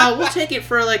 Hey, we'll take it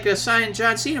for like a signed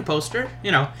John Cena poster,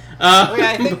 I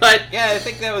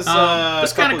think that was a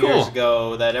couple cool. years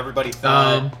ago that everybody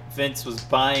thought Vince was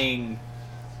buying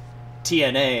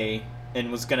TNA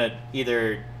and was going to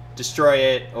either destroy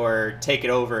it or take it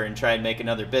over and try and make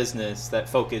another business that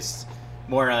focused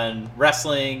more on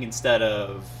wrestling instead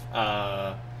of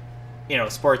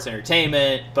sports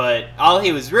entertainment. But all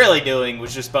he was really doing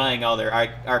was just buying all their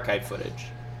archive footage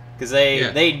because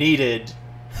they needed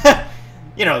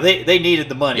they needed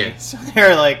the money. Yeah. So they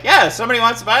were like, yeah, somebody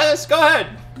wants to buy this, go ahead,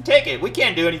 take it. We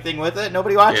can't do anything with it.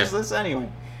 Nobody watches this anyway.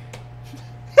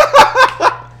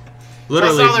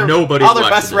 Literally, nobody. All their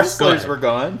best wrestlers were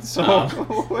gone. So,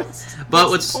 what's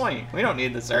the point? We don't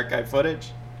need this archive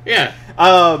footage. Yeah.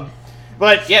 But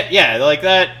like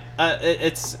that.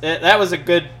 That was a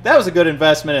good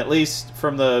investment, at least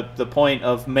from the point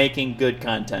of making good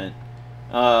content,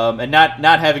 and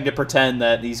not having to pretend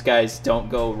that these guys don't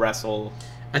go wrestle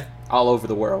all over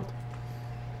the world.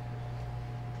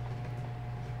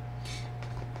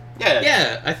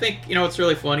 Yeah, I think what's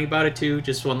really funny about it too.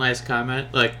 Just one last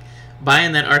comment, like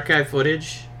buying that archive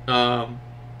footage,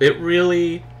 it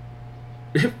really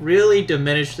really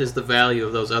diminishes the value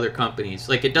of those other companies.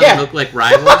 Like, it doesn't look like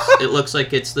rivals. It looks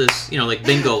like it's this, like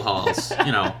bingo halls,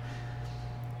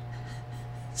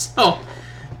 So,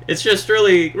 it's just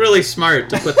really, really smart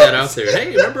to put that out there.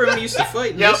 Hey, remember when we used to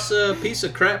fight in this piece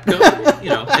of crap company?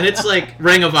 And it's like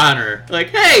Ring of Honor. Like,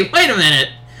 hey, wait a minute.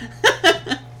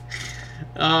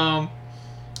 I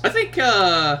think,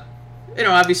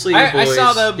 obviously your boys. I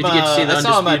saw them. Did you get to see the I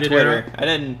saw them on Undisputed Twitter.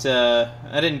 Era?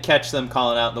 I didn't catch them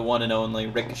calling out the one and only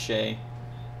Ricochet.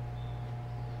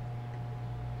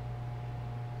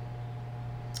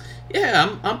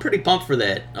 Yeah, I'm pretty pumped for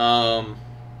that.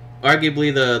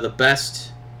 Arguably the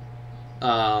best,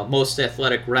 most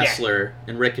athletic wrestler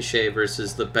in Ricochet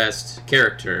versus the best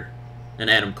character in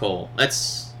Adam Cole.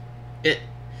 That's it.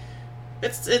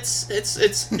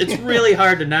 It's really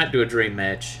hard to not do a dream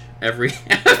match every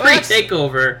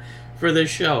takeover for this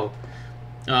show.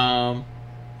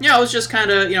 It was just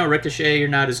kind of, Ricochet, you're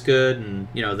not as good, and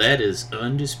that is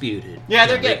undisputed. Yeah,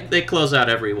 they close out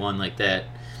everyone like that.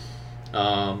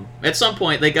 At some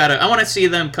point I want to see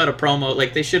them cut a promo.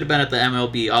 Like, they should have been at the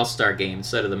MLB All-Star game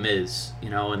instead of the Miz,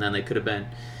 and then they could have been,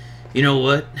 you know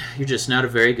what, you're just not a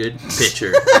very good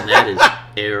pitcher, and that is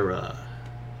Era.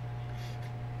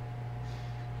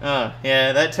 Oh,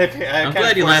 yeah, that took... I'm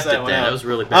glad you laughed at that. That was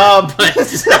really bad.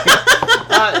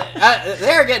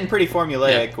 They're getting pretty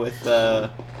formulaic with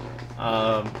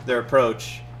their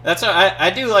approach. That's why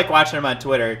I do like watching them on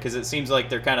Twitter, because it seems like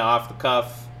they're kind of off the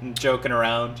cuff and joking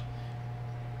around.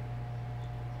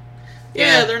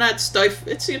 Yeah, they're not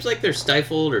it seems like they're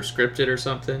stifled or scripted or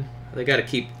something. They got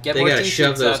to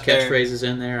shove those catchphrases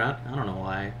in there. I don't know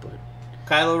why, but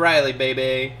Kyle O'Reilly,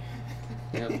 baby.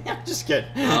 Yep. I'm just kidding.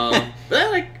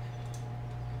 But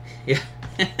yeah.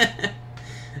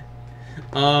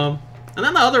 And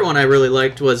then the other one I really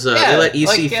liked was they let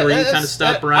EC3 kind of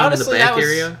stop around honestly, in the back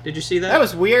area. Did you see that? That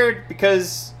was weird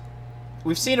because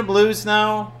we've seen him lose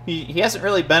now. He hasn't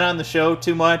really been on the show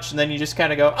too much, and then you just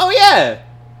kind of go, oh yeah,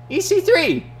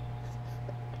 EC3.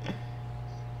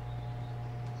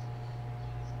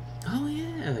 Oh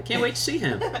yeah, I can't wait to see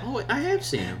him. Oh, I have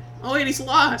seen him. Oh wait, he's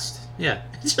lost. Yeah,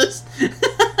 it's just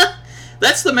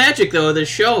that's the magic though of this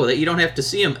show, that you don't have to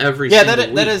see him every single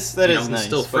week. That is nice. He's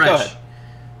still fresh. Go ahead.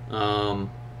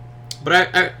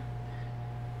 But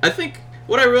I think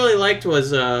what I really liked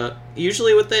was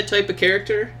usually with that type of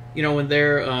character, when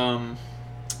they're kind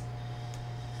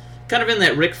of in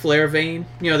that Ric Flair vein,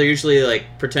 they're usually like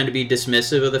pretend to be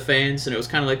dismissive of the fans, and it was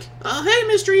kind of like, oh hey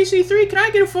Mr. EC3, can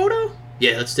I get a photo?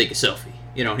 Yeah, let's take a selfie.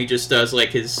 He just does like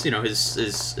his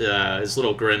his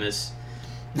little grimace,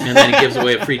 and then he gives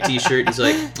away a free T-shirt. He's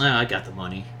like, oh, I got the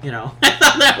money. I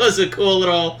thought that was a cool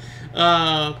little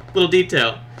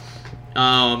detail.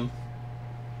 And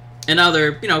now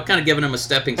they're kind of giving him a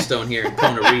stepping stone here in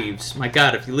Kona Reeves. My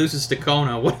God, if he loses to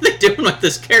Kona, what are they doing with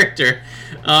this character?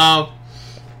 But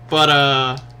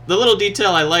the little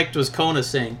detail I liked was Kona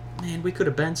saying, "Man, we could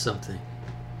have been something."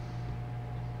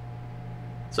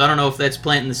 So I don't know if that's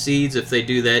planting the seeds, if they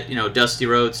do that, Dusty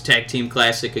Rhodes Tag Team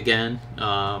Classic again.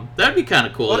 That'd be kind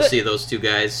of cool to see those two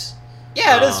guys.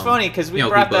 Yeah, it is funny, because we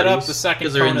brought that up the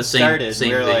second Kona started.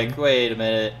 We were like, wait a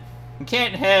minute. You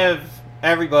can't have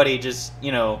everybody just,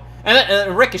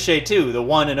 and Ricochet too, the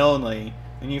one and only.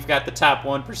 And you've got the top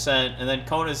 1%, and then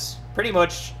Kona's pretty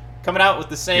much coming out with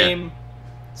the same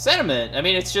sentiment. I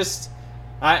mean, it's just,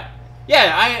 I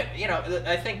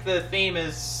think the theme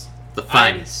is the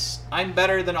finest. I'm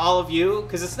better than all of you,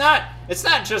 because it's not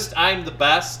just I'm the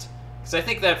best, because I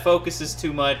think that focuses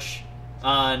too much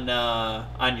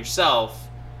on yourself,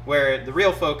 where the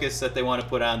real focus that they want to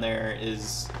put on there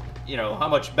is, how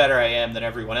much better I am than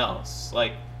everyone else,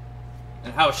 like,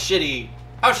 and how shitty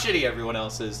everyone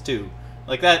else is too.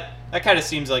 Like that kind of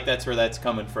seems like that's where that's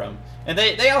coming from, and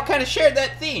they all kind of shared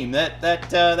that theme,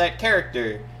 that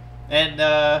character, and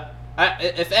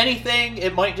if anything,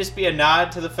 it might just be a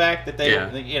nod to the fact that they,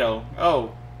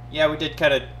 we did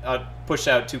kind of push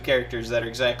out two characters that are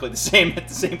exactly the same at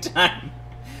the same time.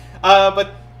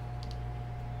 But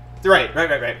right.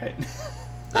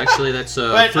 Actually, that's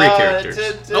 3 characters.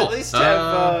 To at least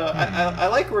have, I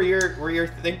like where you're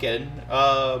thinking,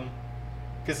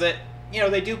 because that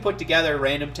they do put together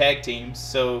random tag teams.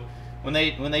 So when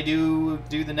they do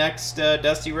the next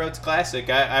Dusty Rhodes Classic,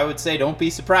 I would say don't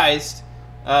be surprised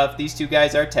if these two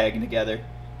guys are tagging together.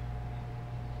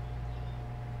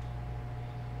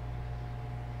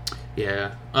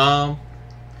 Yeah. The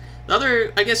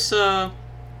other, I guess,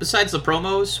 besides the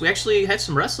promos, we actually had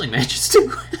some wrestling matches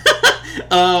too.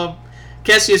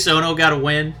 Cassius Ohno got a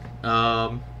win.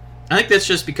 I think that's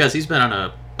just because he's been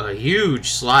on a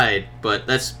huge slide, but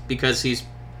that's because he's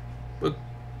kind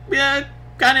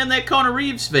kind of in that Kona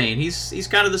Reeves vein. He's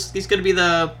kind of he's going to be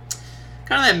the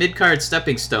kind of that mid-card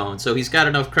stepping stone. So he's got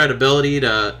enough credibility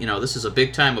to, this is a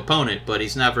big-time opponent, but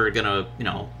he's never going to,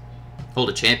 hold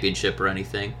a championship or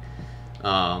anything.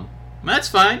 That's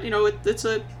fine.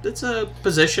 It's a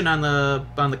position on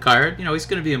the card. He's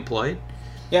going to be employed.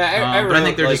 Yeah, but I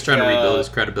think they're just trying to rebuild his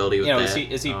credibility with that.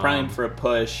 Is he primed for a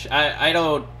push? I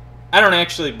don't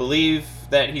actually believe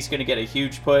that he's going to get a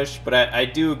huge push, but I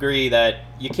do agree that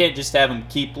you can't just have him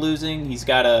keep losing. He's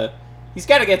got to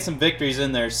get some victories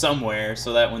in there somewhere,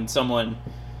 so that when someone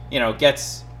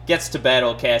gets to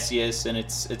battle Cassius and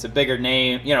it's a bigger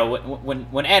name,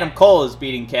 when Adam Cole is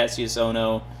beating Cassius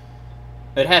Ohno,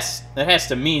 it has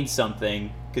to mean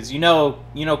something, because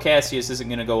Cassius isn't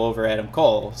going to go over Adam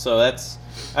Cole. So that's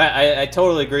I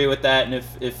totally agree with that. And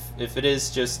if it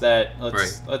is just that,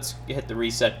 let's hit the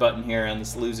reset button here on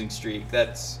this losing streak,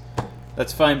 that's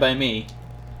fine by me.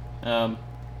 And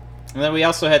then we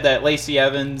also had that Lacey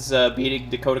Evans beating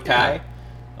Dakota Kai.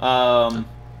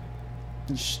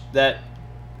 That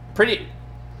pretty.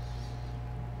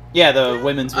 Yeah, the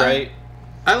women's right.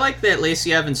 I like that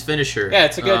Lacey Evans finisher. Yeah,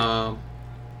 it's a good.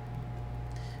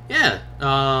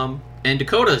 And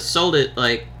Dakota sold it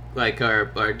like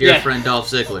our dear friend Dolph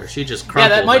Ziggler. She just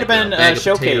crumpled. Yeah, that might have been a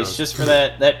showcase just for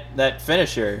that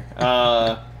finisher.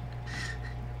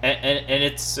 And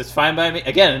it's fine by me.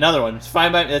 Again, another one. It's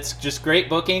fine by me. It's just great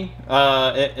booking.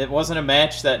 It wasn't a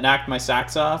match that knocked my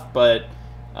socks off, but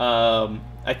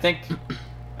I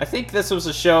think this was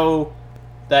a show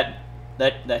that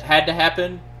had to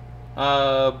happen.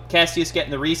 Cassius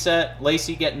getting the reset,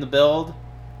 Lacey getting the build.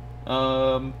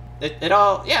 It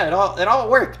all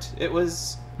worked. It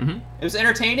was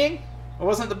entertaining. It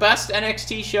wasn't the best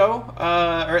NXT show,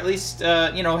 or at least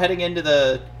heading into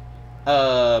the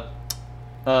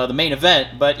main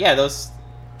event. But yeah, those.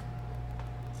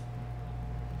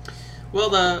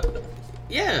 Well,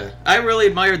 I really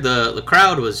admired the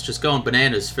crowd was just going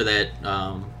bananas for that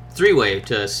three-way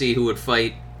to see who would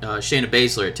fight Shayna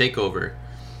Baszler at TakeOver.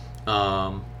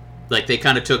 Like they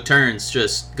kind of took turns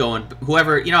just going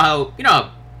whoever how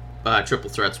triple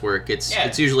threats work.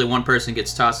 It's usually one person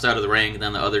gets tossed out of the ring and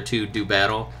then the other two do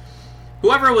battle.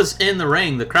 Whoever was in the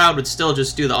ring, the crowd would still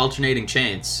just do the alternating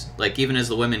chants, like even as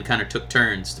the women kind of took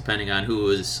turns depending on who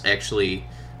was actually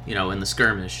in the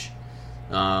skirmish.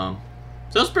 So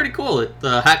it was pretty cool.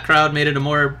 The hot crowd made it a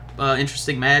more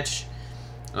interesting match.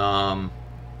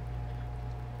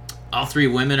 All three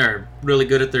women are really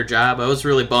good at their job. I was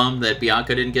really bummed that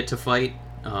Bianca didn't get to fight.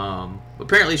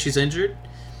 Apparently she's injured.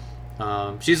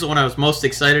 She's the one I was most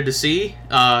excited to see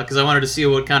because I wanted to see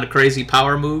what kind of crazy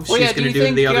power moves she's going to do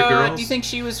to the other girls. Do you think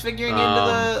she was figuring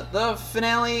into the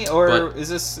finale, or is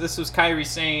this was Kairi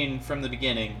Sane from the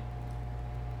beginning?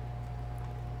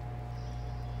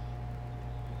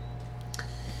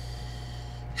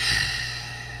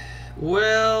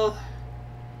 Well,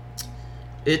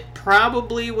 it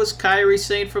probably was Kairi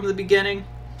Sane from the beginning.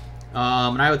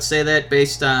 And I would say that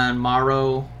based on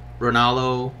Mauro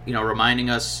Ranallo, reminding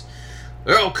us,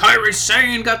 Kairi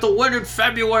Sane got the win in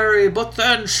February, but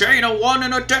then Shayna won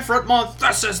in a different month.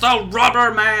 This is the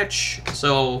rubber match.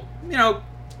 So,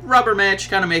 rubber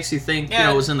match kind of makes you think,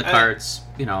 it was in the cards,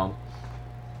 for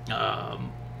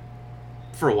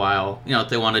a while. If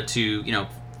they wanted to,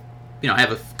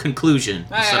 have a conclusion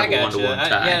instead of a one-to-one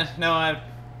tie.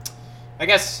 I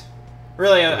guess,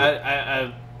 really,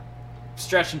 I'm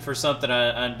stretching for something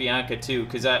on Bianca too,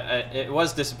 because it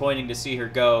was disappointing to see her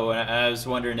go, and I was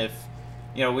wondering if,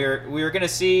 we were going to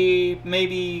see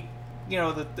maybe,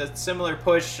 the similar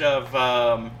push of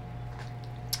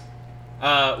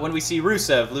when we see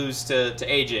Rusev lose to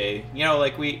AJ.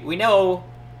 Like we know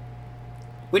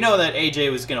that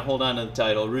AJ was going to hold on to the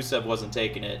title. Rusev wasn't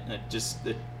taking it, and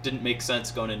it didn't make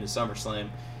sense going into SummerSlam.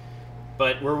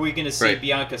 But were we going to see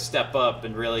Bianca step up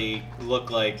and really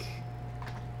look like,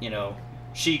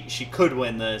 she could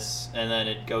win this, and then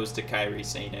it goes to Kairi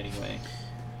Sane anyway?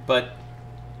 But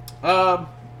I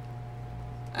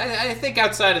think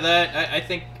outside of that, I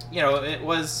think it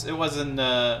wasn't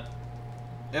blah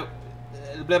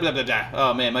blah blah blah.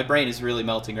 Oh man, my brain is really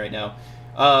melting right now.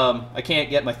 I can't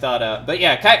get my thought out. But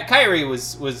yeah, Kairi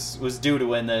was due to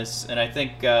win this, and I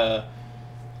think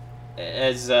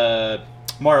as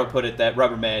Mauro put it, that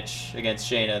rubber match against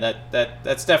Shayna,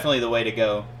 that's definitely the way to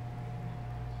go.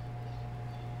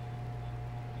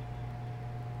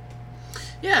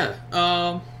 Yeah,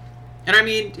 and I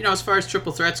mean, as far as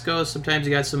triple threats goes, sometimes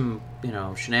you got some,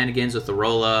 shenanigans with the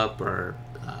roll-up or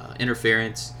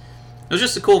interference. It was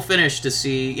just a cool finish to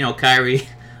see, Kairi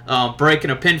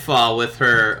breaking a pinfall with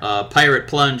her pirate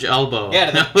plunge elbow.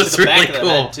 Yeah, that was to the really back of the cool.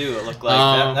 head, too. It looked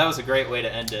like that was a great way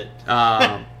to end it.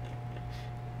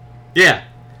 Yeah.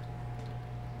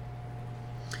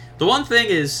 The one thing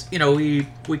is, we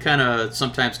kind of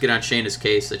sometimes get on Shayna's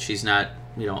case that she's not,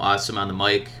 awesome on the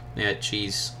mic. That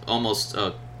she's almost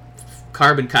a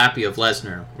carbon copy of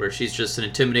Lesnar, where she's just an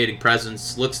intimidating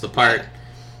presence, looks the part,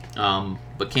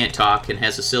 but can't talk and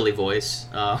has a silly voice.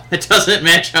 It doesn't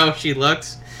match how she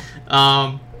looks.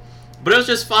 But it was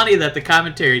just funny that the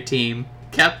commentary team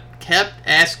kept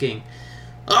asking,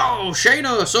 "Oh,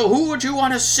 Shayna, so who would you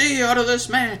want to see out of this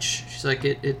match?" She's like,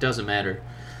 it doesn't matter.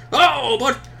 "Oh,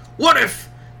 but what if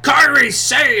Kairi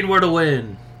Sane were to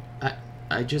win?"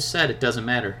 I just said it doesn't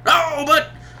matter. "Oh, but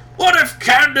what if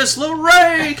Candice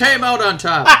LeRae came out on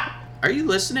top?" Are you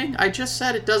listening? I just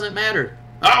said it doesn't matter.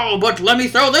 "Oh, but let me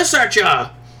throw this at ya.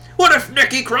 What if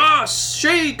Nikki Cross?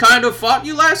 She kind of fought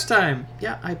you last time."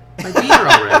 Yeah, I beat her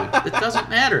already. It doesn't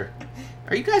matter.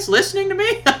 Are you guys listening to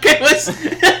me? Okay,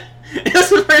 it was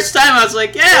the first time I was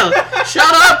like, yeah,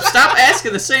 shut up. Stop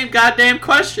asking the same goddamn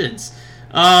questions.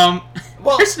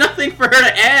 There's nothing for her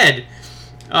to add.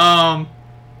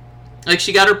 Like,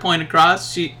 she got her point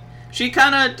across. She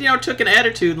kind of, took an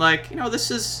attitude like,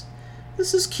 this is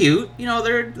cute.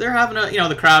 They're having a,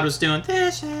 the crowd was doing,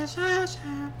 "This is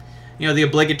awesome." The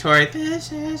obligatory,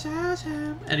 "This is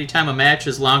awesome," anytime a match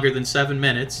is longer than 7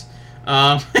 minutes.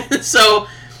 So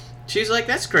she's like,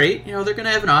 "That's great. They're going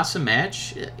to have an awesome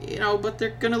match, but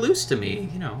they're going to lose to me,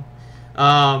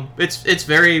 It's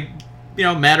very,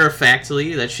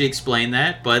 matter-of-factly that she explained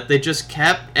that, but they just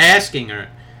kept asking her,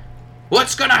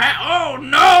 "What's going to happen? Oh,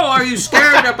 no, are you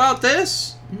scared about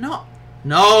this?" No.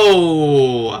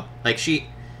 Like,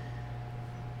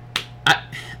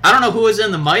 I don't know who was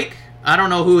in the mic. I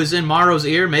don't know who was in Morrow's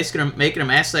ear making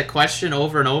him ask that question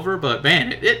over and over, but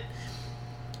man, it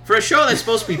for a show that's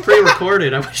supposed to be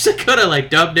pre-recorded, I wish they could have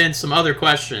dubbed in some other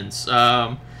questions.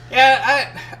 Yeah,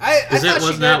 I because it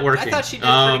was not working. I thought she did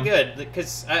pretty good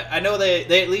because I know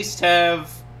they at least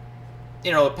have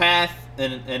a path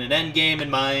and an end game in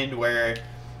mind where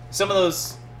some of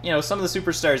those some of the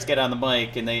superstars get on the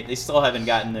mic and they still haven't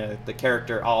gotten the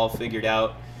character all figured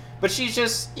out, but she's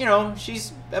just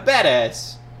she's a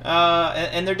badass.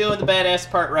 And they're doing the badass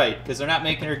part right because they're not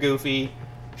making her goofy.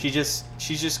 She's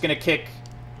just gonna kick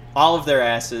all of their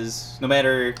asses, no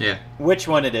matter which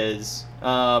one it is.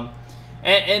 And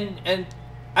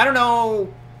I don't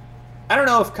know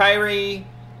if Kairi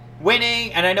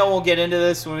winning, and I know we'll get into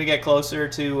this when we get closer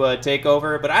to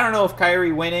Takeover, but I don't know if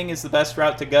Kairi winning is the best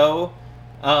route to go.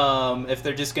 If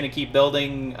they're just gonna keep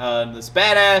building this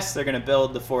badass, they're gonna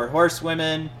build the 4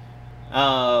 horsewomen.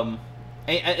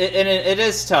 And it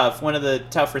is tough. One of the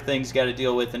tougher things you got to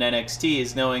deal with in NXT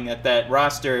is knowing that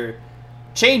roster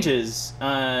changes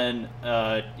on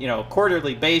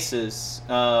quarterly basis.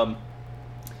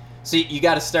 So you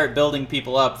got to start building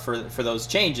people up for those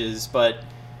changes. But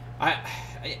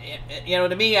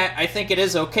to me, I think it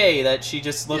is okay that she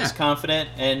just looks confident,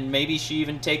 and maybe she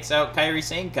even takes out Kairi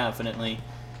Sane confidently.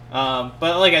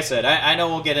 But like I said, I know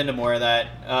we'll get into more of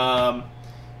that.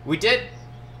 We did.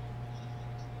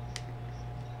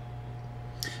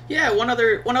 Yeah, one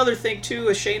other thing too,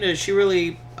 Shayna, she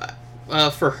really,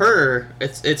 for her,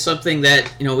 it's something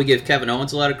that we give Kevin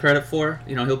Owens a lot of credit for.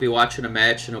 He'll be watching a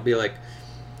match and he'll be like,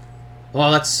 "Well,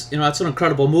 that's an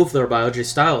incredible move there by AJ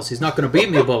Styles. He's not going to beat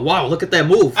me, but wow, look at that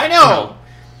move." I know.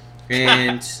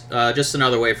 And just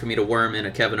another way for me to worm in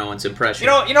a Kevin Owens impression.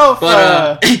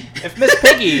 If Miss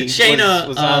Piggy Shayna,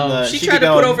 was on the, she tried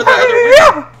to put over the other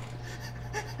women.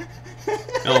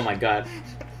 Oh my God.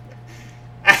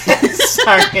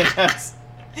 Sorry, go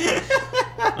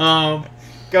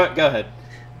ahead.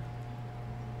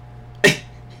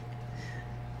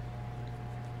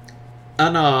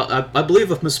 And I believe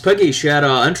if Miss Peggy, she had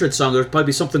an entrance song, there'd probably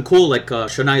be something cool like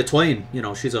Shania Twain.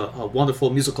 She's a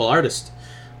wonderful musical artist.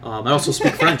 I also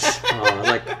speak French. I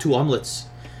like 2 omelets.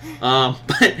 I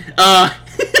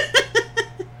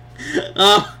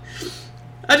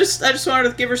just wanted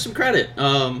to give her some credit.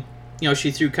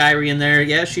 She threw Kairi in there.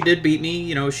 Yeah, she did beat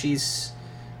me. She's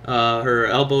her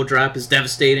elbow drop is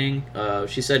devastating.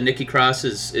 She said Nikki Cross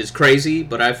is crazy,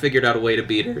 but I figured out a way to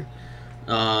beat her.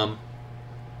 And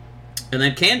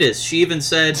then Candice, she even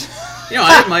said,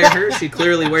 I admire her. She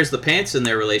clearly wears the pants in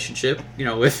their relationship,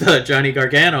 with Johnny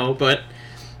Gargano, but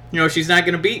she's not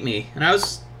going to beat me. And I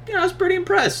was pretty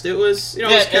impressed. It was, it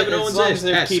was Kevin Owens. As long as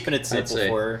they're keeping it simple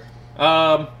for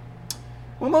her.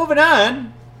 Well, moving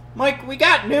on. Mike, we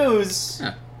got news,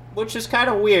 which is kind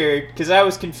of weird, because I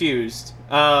was confused.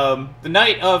 The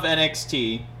night of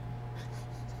NXT.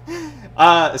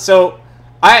 So,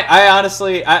 I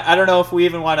honestly, I don't know if we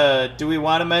even want to... Do we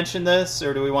want to mention this,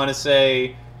 or do we want to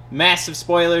say massive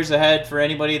spoilers ahead for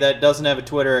anybody that doesn't have a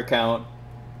Twitter account?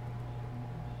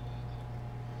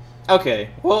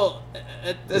 Okay, well,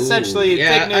 essentially,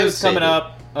 big news coming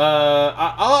up.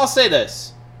 I'll say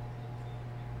this.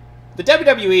 The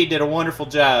WWE did a wonderful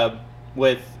job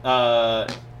with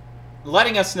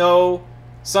letting us know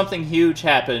something huge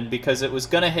happened, because it was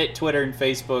going to hit Twitter and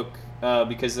Facebook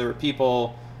because there were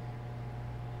people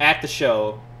at the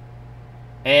show,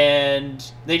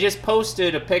 and they just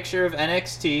posted a picture of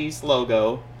NXT's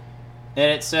logo,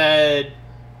 and it said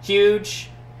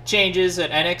huge changes at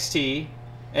NXT,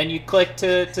 and you click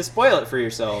to spoil it for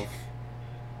yourself.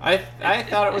 I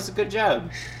thought it was a good job.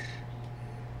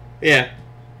 Yeah.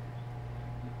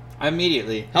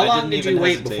 Immediately. How long did you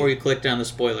wait before you clicked on the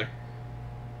spoiler?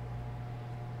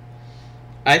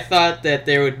 I thought that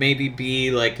there would maybe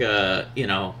be like an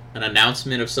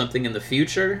announcement of something in the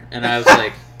future, and I was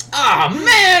like, "Oh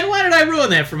man, why did I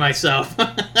ruin that for myself?"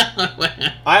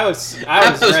 I was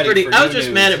ready for I was just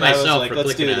news. mad at myself like, for let's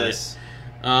clicking do on this.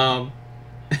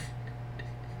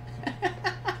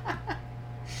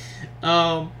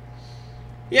 it.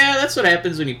 Yeah, that's what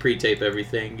happens when you pre-tape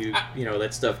everything. You know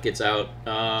that stuff gets out.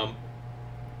 But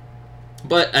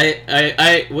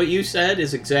I what you said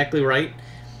is exactly right,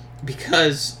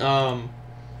 because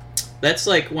that's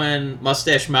like when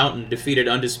Mustache Mountain defeated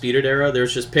Undisputed Era.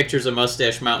 There's just pictures of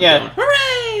Mustache Mountain going,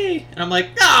 "Hooray!" And I'm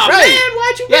like, "Oh man,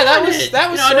 why'd you ruin it?"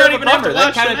 That was sort of a bummer.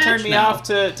 That kind of turned me off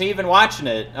to even watching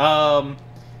it.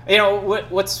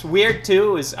 What's weird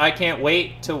too is I can't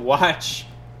wait to watch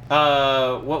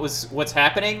what's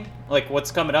happening, like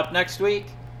what's coming up next week.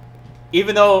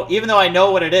 Even though I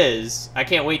know what it is, I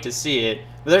can't wait to see it.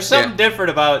 But there's something different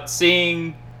about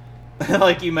seeing,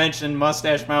 like you mentioned,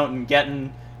 Mustache Mountain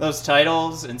getting those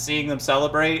titles and seeing them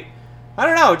celebrate. I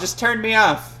don't know, it just turned me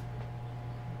off.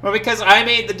 Well, because I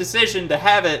made the decision to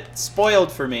have it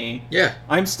spoiled for me. Yeah.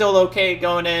 I'm still okay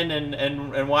going in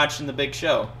and watching the big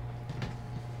show.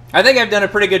 I think I've done a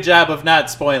pretty good job of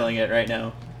not spoiling it right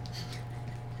now.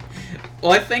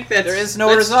 Well, I think there is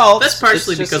no result. That's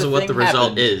partially because of what the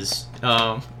result is.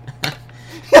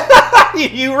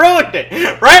 You ruined it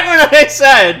right when I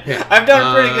said I've done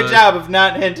a pretty good job of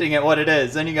not hinting at what it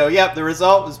is. Then you go, "Yep, the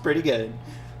result was pretty good."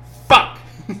 Fuck,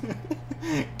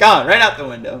 gone right out the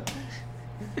window.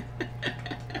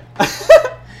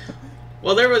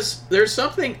 Well, there's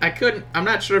something I'm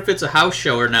not sure if it's a house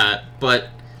show or not, but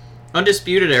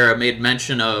Undisputed Era made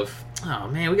mention of, "Oh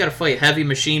man, we got to fight Heavy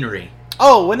Machinery."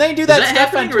 Oh, when they do that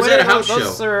stuff on Twitter, a house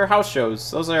those are house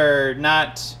shows. Those are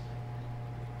not...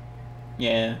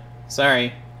 Yeah,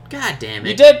 sorry. God damn it.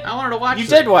 You did. I wanted to watch it. You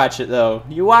did watch it, though.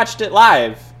 You watched it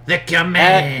live. The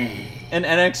command. An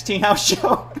NXT house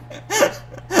show. But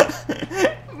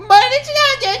it's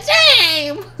not the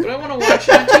same. But I want to watch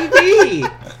it on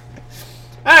TV.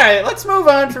 Alright, let's move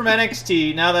on from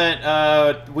NXT, now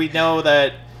that we know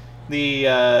that the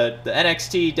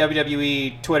NXT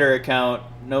WWE Twitter account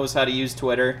knows how to use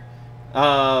Twitter.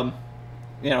 I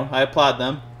applaud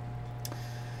them.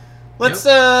 Let's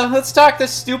talk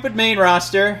this stupid main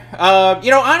roster.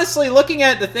 Honestly, looking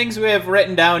at the things we have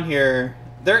written down here,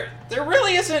 there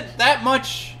really isn't that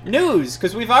much news,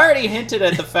 because we've already hinted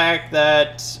at the fact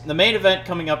that the main event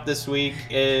coming up this week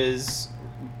is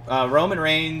Roman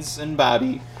Reigns and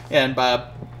Bobby. Yeah, and Bob.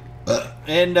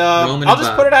 And I'll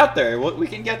just put it out there. We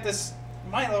can get this...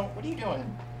 Milo, what are you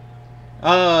doing?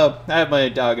 I have my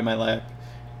dog in my lap.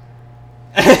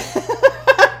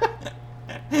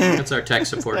 That's our tech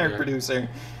support Our guy.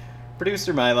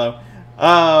 Producer Milo.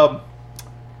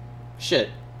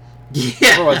 Shit.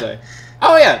 Yeah. Where was I?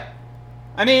 Oh yeah.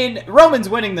 I mean, Roman's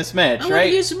winning this match, I right? want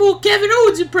to get some more Kevin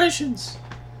Owens impressions.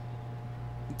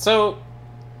 So.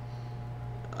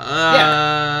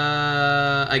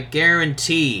 I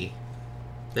guarantee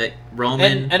that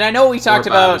Roman. And I know we talked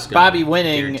about Bobby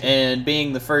winning guarantee. and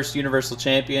being the first Universal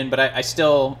Champion, but I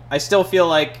still feel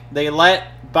like they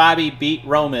let Bobby beat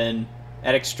Roman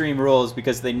at Extreme Rules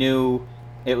because they knew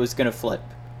it was going to flip.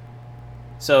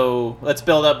 So let's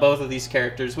build up both of these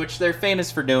characters, which they're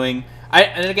famous for doing.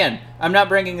 And again, I'm not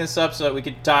bringing this up so that we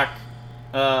could talk,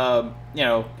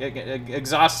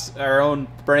 exhaust our own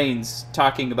brains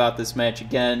talking about this match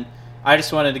again. I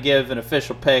just wanted to give an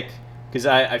official pick because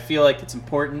I feel like it's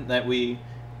important that we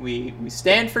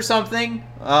stand for something.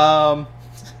 And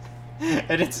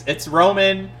it's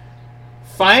Roman.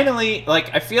 Finally,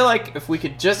 I feel like if we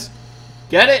could just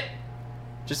get it,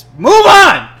 just move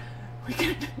on.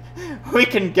 We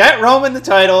can get Roman the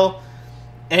title,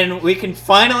 and we can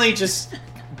finally just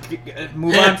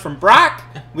move on from Brock.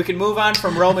 We can move on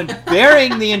from Roman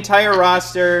bearing the entire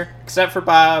roster except for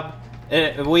Bob.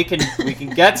 We can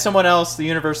get someone else the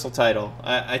Universal title.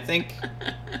 I think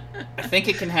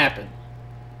it can happen.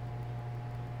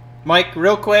 Mike,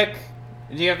 real quick,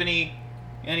 do you have any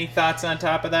thoughts on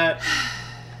top of that?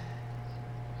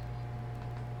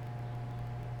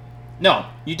 No,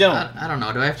 you don't. I don't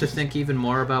know. Do I have to think even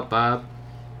more about Bob?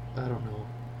 I don't know.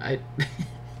 I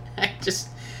just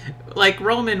like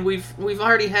Roman. We've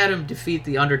already had him defeat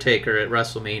the Undertaker at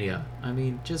WrestleMania. I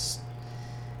mean, just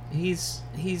he's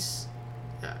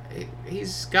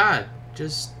God.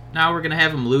 Just now we're gonna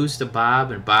have him lose to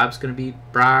Bob, and Bob's gonna beat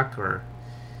Brock. Or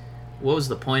what was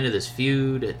the point of this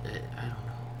feud?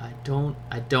 I don't know.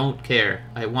 I don't care.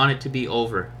 I want it to be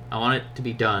over. I want it to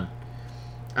be done.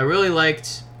 I really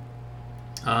liked.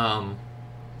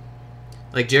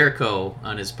 Like Jericho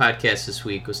on his podcast this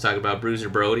week was talking about Bruiser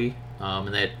Brody,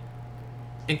 and that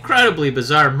incredibly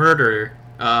bizarre murder.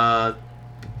 It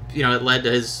led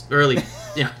to his early,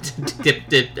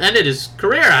 it ended his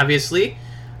career obviously,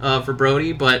 for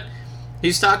Brody. But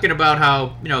he's talking about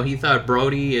how he thought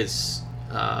Brody is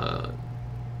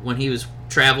when he was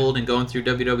traveled and going through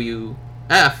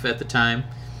WWF at the time,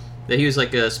 that he was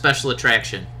like a special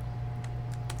attraction.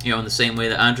 In the same way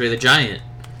that Andre the Giant.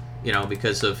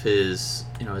 Because of his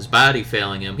body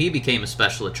failing him, he became a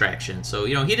special attraction. So,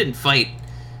 he didn't fight,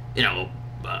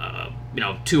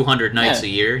 200 nights a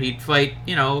year. He'd fight,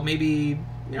 maybe,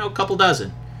 a couple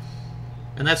dozen.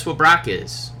 And that's what Brock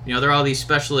is. They're all these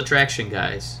special attraction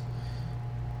guys.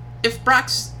 If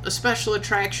Brock's a special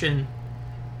attraction,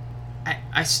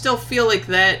 I still feel like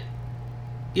that,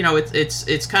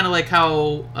 it's kind of like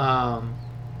how,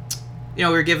 we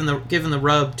were given the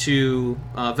rub to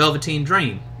Velveteen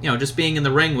Dream. Just being in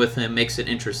the ring with him makes it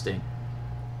interesting.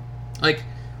 Like,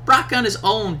 Brock on his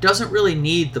own doesn't really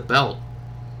need the belt.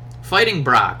 Fighting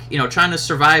Brock, trying to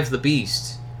survive the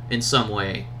Beast in some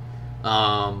way,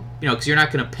 because you're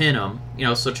not going to pin him,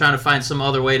 so trying to find some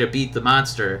other way to beat the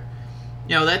monster,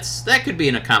 that could be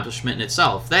an accomplishment in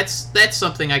itself. That's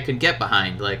something I could get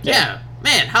behind. Like, yeah,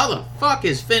 man, how the fuck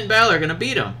is Finn Balor going to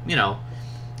beat him?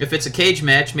 If it's a cage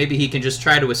match, maybe he can just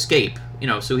try to escape,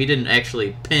 so he didn't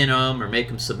actually pin him or make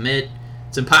him submit.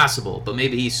 It's impossible, but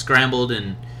maybe he scrambled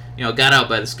and, got out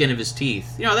by the skin of his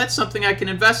teeth. That's something I can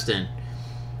invest in.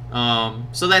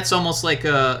 So that's almost like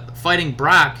fighting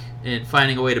Brock and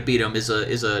finding a way to beat him is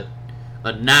a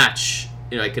notch,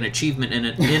 like an achievement in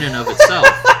and of itself.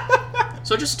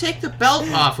 So just take the belt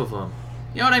off of him.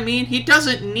 You know what I mean? He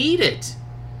doesn't need it.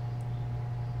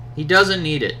 He doesn't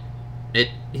need it.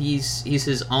 He's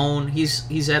his own.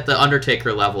 He's at the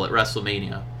Undertaker level at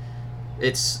WrestleMania.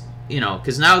 It's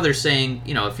because now they're saying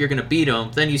if you're gonna beat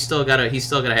him, then he's still gotta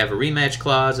have a rematch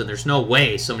clause, and there's no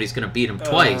way somebody's gonna beat him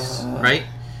twice, right?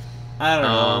 I don't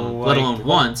know, let alone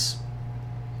once.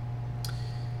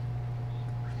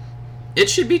 It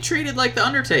should be treated like the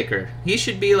Undertaker. He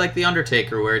should be like the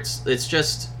Undertaker, where it's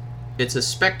a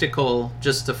spectacle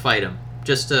just to fight him.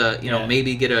 Just to,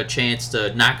 maybe get a chance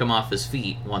to knock him off his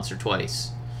feet once or twice.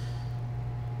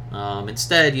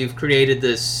 Instead, you've created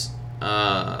this,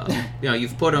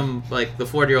 you've put him, like the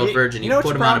 40-year-old virgin, you've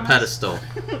put him on a pedestal.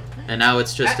 And now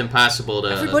it's just impossible to...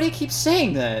 Everybody keeps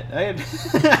saying that.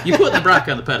 You put the Brock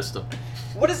on the pedestal.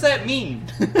 What does that mean?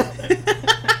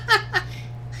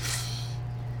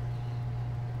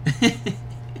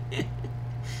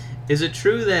 Is it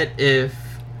true that if...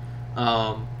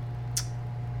 damn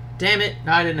it!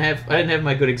 No, I didn't have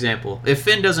my good example. If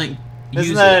Finn doesn't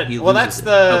use it, he loses it.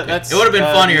 That's it would have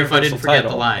been funnier if I Universal didn't forget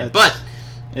title. the line. That's, but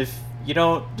if you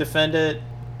don't defend it,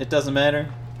 it doesn't matter.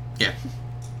 Yeah.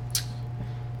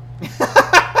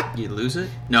 You lose it?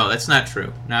 No, that's not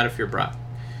true. Not if you're Brock.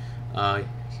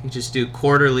 You just do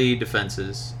quarterly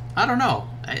defenses. I don't know.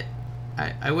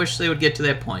 I wish they would get to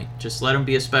that point. Just let him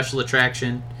be a special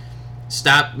attraction.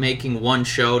 Stop making one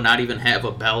show not even have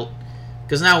a belt.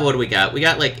 Because now what do we got? We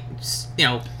got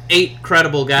 8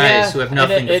 credible guys who have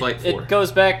nothing to fight for. It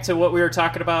goes back to what we were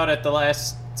talking about at the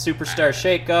last Superstar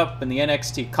Shake-Up and the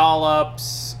NXT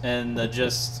call-ups and the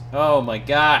just, oh my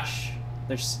gosh,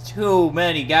 there's too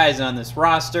many guys on this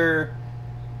roster.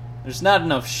 There's not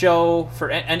enough show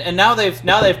for, and now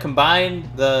they've combined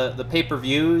the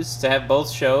pay-per-views to have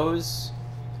both shows.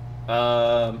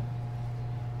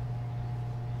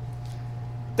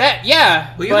 That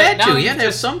well, you had to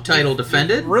have some title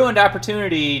defended. Ruined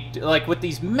opportunity, like with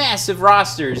these massive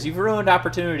rosters. You've ruined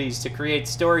opportunities to create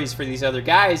stories for these other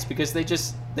guys because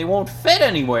they won't fit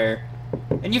anywhere.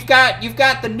 And you've got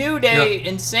the New Day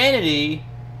Insanity,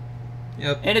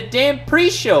 and a damn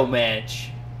pre-show match.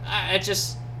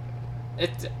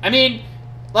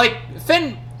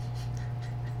 Finn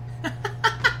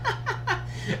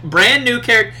Brand new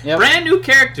Yep. brand new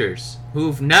characters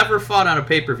who've never fought on a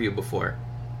pay-per-view before.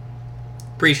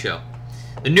 Pre-show.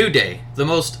 The New Day, the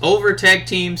most over tag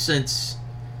team since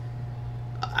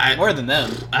More than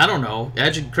them. I don't know,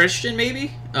 Edge and Christian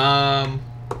maybe. Yeah,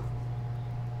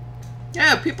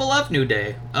 people love New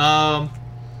Day. I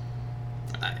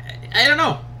don't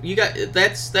know. You got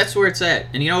that's where it's at,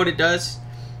 and you know what it does.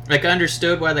 Like, I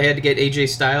understood why they had to get AJ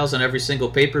Styles on every single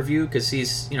pay-per-view because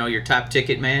he's, your top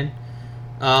ticket man.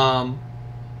 Now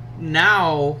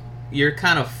you're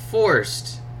kind of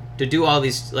forced to do all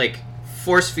these,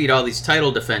 force feed all these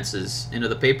title defenses into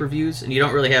the pay-per-views, and you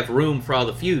don't really have room for all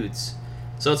the feuds.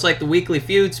 So it's like the weekly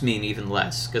feuds mean even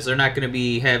less because they're not going to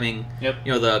be having,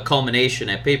 the culmination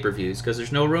at pay-per-views because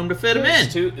there's no room to fit them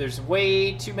in. There's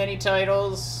way too many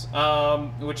titles,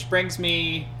 which brings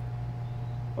me.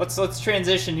 Let's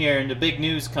transition here into big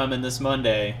news coming this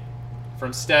Monday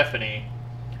from Stephanie.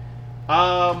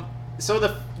 So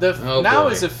now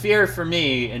is a fear for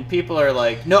me, and people are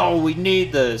like, "No, we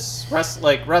need this."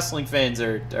 Wrestling fans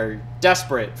are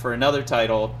desperate for another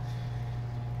title.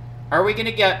 Are we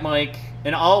gonna get, Mike,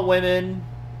 an all-women,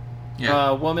 an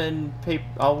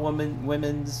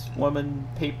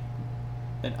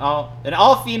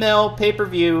all-female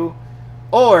pay-per-view,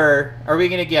 or are we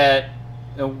gonna get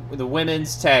the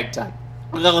women's tag title?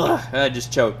 I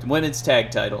just choked. Women's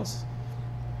tag titles.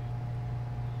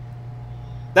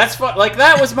 That's fun.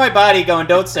 That was my body going,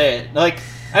 "Don't say it." I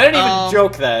didn't even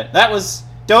joke that. That was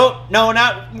not.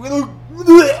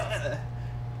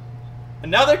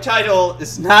 Another title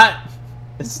is not.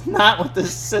 It's not what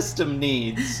this system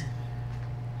needs.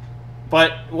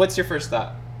 But what's your first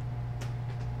thought?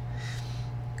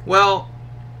 Well,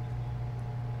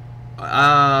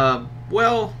 I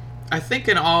think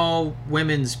an all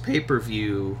women's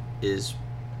pay-per-view is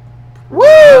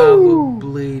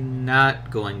probably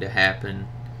not going to happen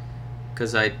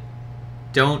because I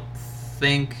don't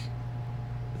think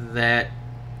that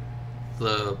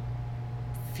the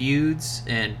feuds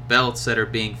and belts that are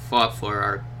being fought for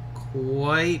are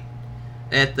quite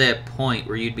at that point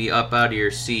where you'd be up out of your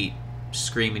seat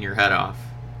screaming your head off.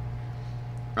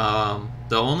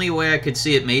 The only way I could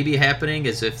see it maybe happening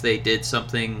is if they did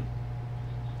something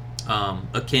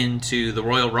akin to the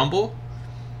Royal Rumble,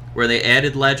 where they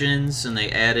added legends and they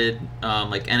added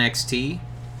NXT.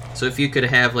 So if you could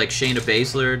have Shayna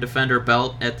Baszler defend her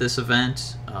belt at this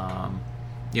event,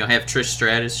 have Trish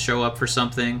Stratus show up for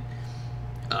something,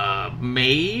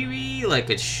 maybe a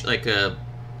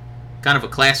kind of a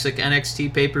classic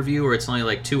NXT pay-per-view where it's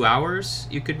only 2 hours.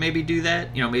 You could maybe do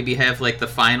that. Maybe have the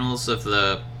finals of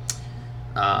the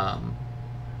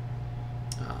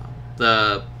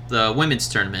women's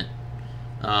tournament.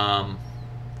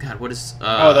 God, what is?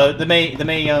 The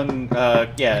Mae Young.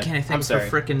 Yeah. I can't think of her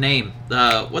frickin' name.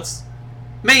 What's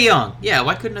Mae Young? Yeah.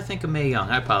 Why couldn't I think of Mae Young?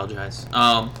 I apologize.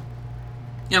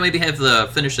 Maybe have the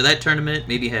finish of that tournament.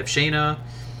 Maybe have Shayna.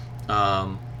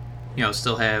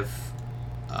 Still have.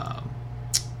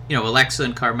 Alexa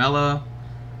and Carmella.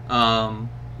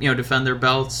 Defend their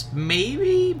belts.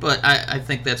 Maybe, but I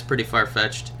think that's pretty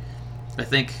far-fetched. I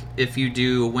think if you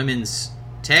do a women's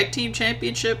tag team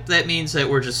championship, that means that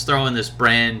we're just throwing this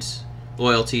brand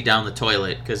loyalty down the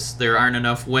toilet because there aren't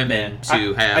enough women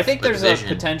to have. I think there's a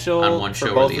potential on one for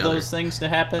show both or the of other. those things to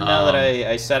happen. Now that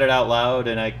I said it out loud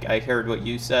and I heard what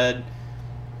you said,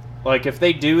 if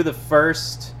they do the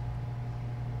first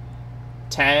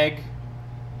tag,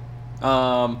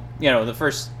 the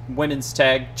first women's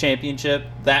tag championship,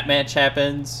 that match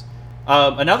happens.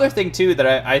 Another thing too that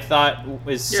I thought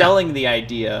was selling the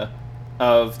idea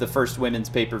of the first women's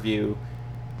pay-per-view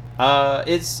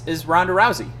is Ronda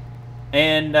Rousey,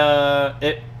 and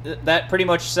that pretty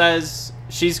much says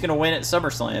she's gonna win at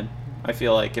SummerSlam. I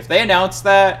feel like if they announce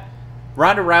that,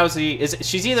 Ronda Rousey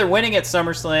she's either winning at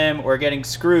SummerSlam or getting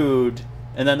screwed,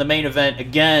 and then the main event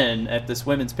again at this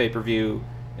women's pay-per-view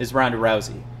is Ronda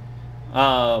Rousey.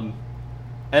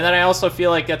 And then I also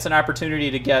feel like that's an opportunity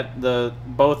to get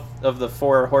both of the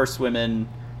 4 horsewomen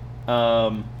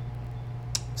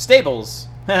stables.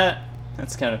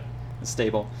 That's kind of a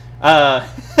stable. The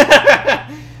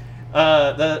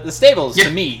stables to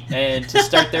meet and to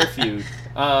start their feud.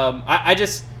 I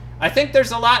think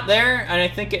there's a lot there, and I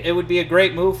think it would be a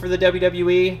great move for the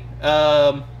WWE.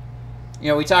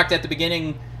 We talked at the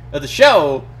beginning of the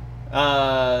show.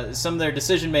 Some of their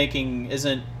decision making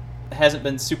hasn't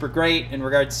been super great in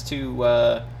regards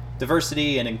to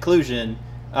diversity and inclusion,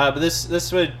 but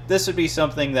this would be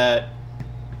something that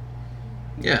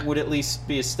would at least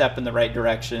be a step in the right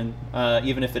direction,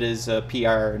 even if it is a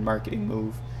PR and marketing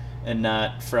move and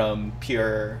not from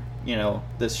pure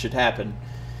this should happen.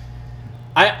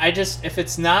 I just, if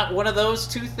it's not one of those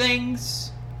two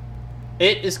things,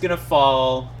 it is gonna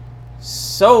fall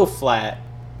so flat.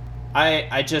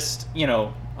 I just,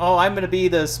 oh, I'm gonna be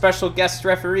the special guest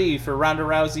referee for Ronda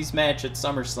Rousey's match at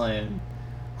SummerSlam.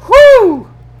 Whoo!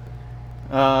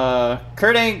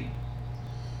 Kurt Angle.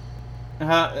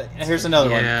 Here's another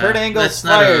one. Kurt Angle's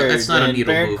fired. That's not a and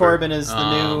needle Baron mover. Corbin is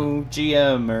the new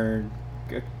GM or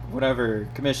whatever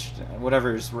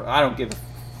whatever's. I don't give a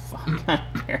fuck. I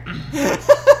don't care.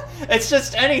 It's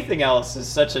just anything else is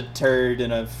such a turd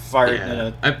and a fart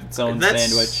and its own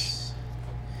sandwich.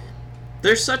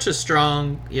 There's such a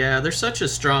strong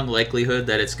likelihood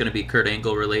that it's going to be Kurt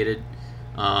Angle related,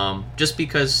 just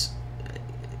because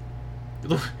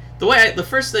the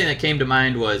first thing that came to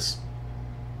mind was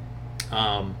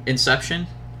Inception,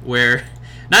 where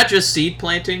not just seed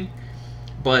planting,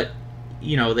 but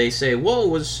they say, "Whoa,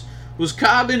 was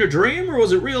Cobb in a dream or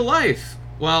was it real life?"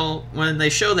 Well, when they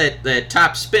show that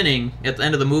top spinning at the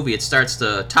end of the movie, it starts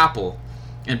to topple,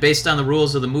 and based on the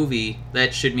rules of the movie,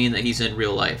 that should mean that he's in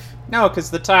real life. No, because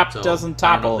the top doesn't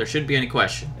topple. There shouldn't be any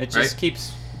question. It just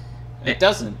keeps. It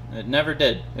doesn't. It never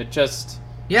did. It just.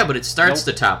 Yeah, but it starts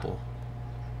to topple.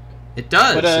 It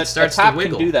does. But it starts top to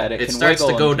wiggle. can do that. It can starts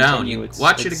wiggle to go and down. continue You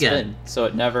watch it its again. Spin. So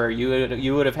it never.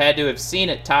 You would have had to have seen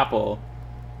it topple.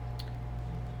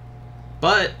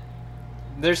 But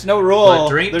there's no rule.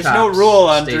 There's no rule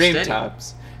on Dream steady.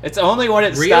 Tops. It's only when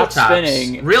it stops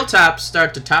spinning. Real tops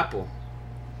start to topple.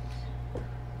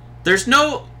 There's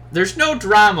no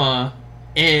drama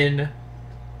in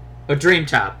a Dream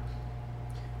Top.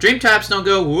 Dream Tops don't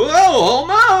go, whoa,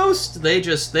 almost. They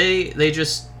just They're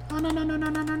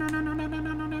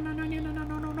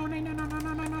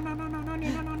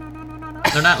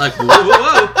not like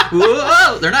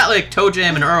whoa. They're not like Toe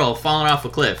Jam and Earl falling off a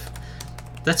cliff.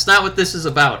 That's not what this is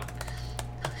about.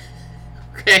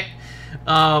 Okay.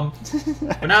 But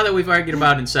now that we've argued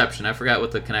about Inception, I forgot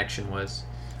what the connection was.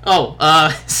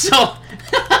 So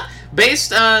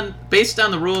based on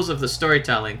the rules of the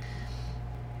storytelling,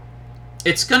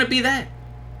 it's gonna be that.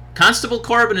 Constable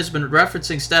Corbin has been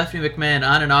referencing Stephanie McMahon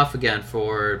on and off again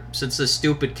since this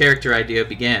stupid character idea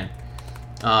began.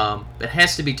 It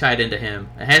has to be tied into him.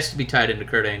 It has to be tied into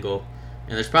Kurt Angle.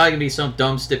 And there's probably going to be some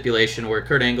dumb stipulation where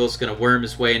Kurt Angle's going to worm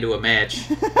his way into a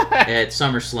match at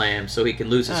SummerSlam so he can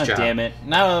lose his job. Damn it.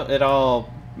 Now it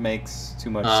all makes too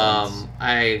much sense.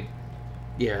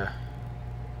 Yeah.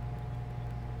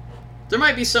 There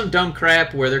might be some dumb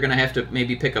crap where they're going to have to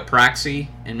maybe pick a proxy,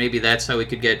 and maybe that's how we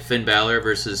could get Finn Balor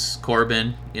versus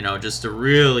Corbin, just to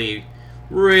really,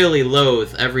 really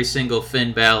loathe every single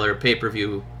Finn Balor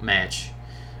pay-per-view match.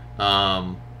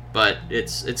 But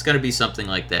it's going to be something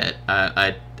like that.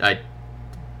 I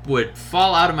would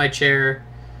fall out of my chair.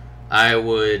 I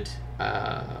would.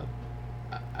 I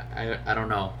don't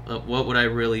know. What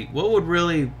would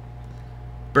really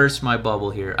burst my bubble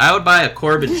here? I would buy a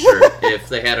Corbin shirt if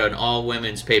they had an all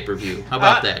women's pay per view. How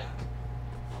about that?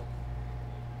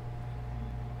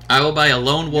 I will buy a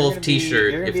Lone Wolf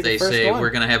T-shirt if they say we're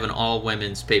going to have an all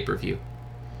women's pay per view.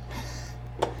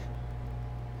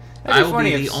 I will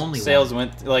be the only sales one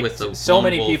went like with the so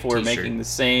many Lone Wolf people were t-shirt. making the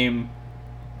same.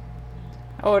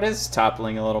 Oh, it is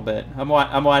toppling a little bit. I'm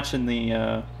watching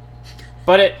the,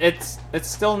 but it's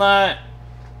still not.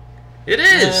 It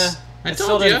is. I it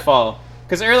told still you. didn't fall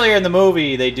because earlier in the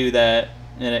movie they do that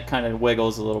and it kind of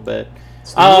wiggles a little bit.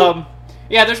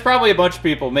 Yeah, there's probably a bunch of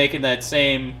people making that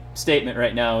same statement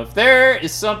right now. If there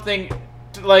is something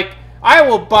like I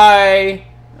will buy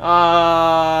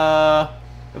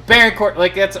Baron Corbin,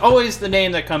 like that's always the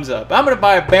name that comes up. I'm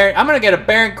gonna get a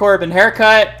Baron Corbin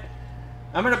haircut.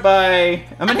 I'm gonna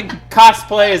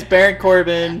cosplay as Baron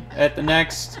Corbin at the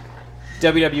next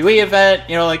WWE event.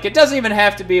 Like it doesn't even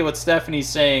have to be what Stephanie's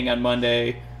saying on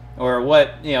Monday or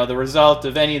what the result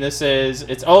of any of this is.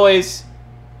 It's always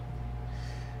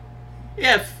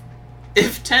if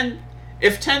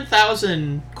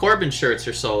 10,000 Corbin shirts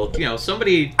are sold,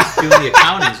 somebody doing the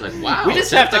accounting is like, wow, we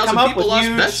just have to come up with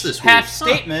huge half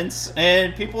statements,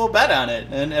 and people will bet on it,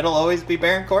 and it'll always be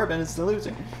Baron Corbin is the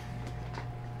loser.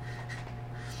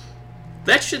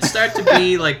 That should start to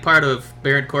be like part of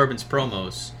Baron Corbin's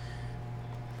promos.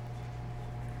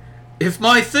 If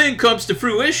my thing comes to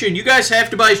fruition, you guys have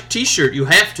to buy a T-shirt. You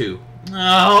have to.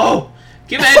 Oh,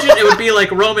 can you imagine? It would be like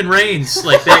Roman Reigns,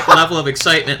 like that level of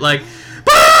excitement, like,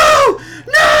 boo!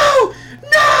 No!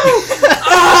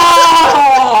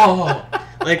 Oh!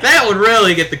 Like that would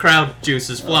really get the crowd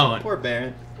juices flowing. Poor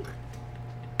Baron.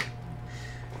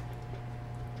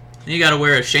 You got to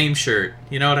wear a shame shirt.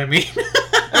 You know what I mean?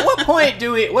 At what point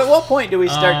do we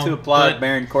start to applaud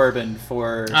Baron Corbin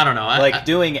for I don't know,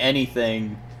 doing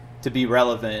anything to be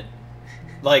relevant?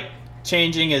 like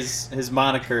changing his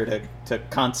moniker to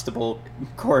Constable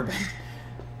Corbin.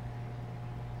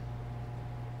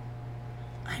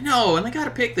 I know, and they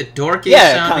gotta pick the dorkiest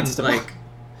Yeah, sounding Constable.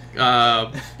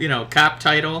 cop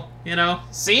title.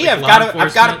 See, like I've law got a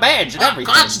enforcement. badge and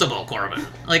everything. Constable Corbin.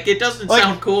 Like, it doesn't Like,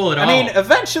 sound cool at all. I mean,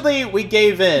 eventually we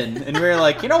gave in, and we were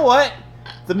like, you know what?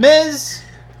 The Miz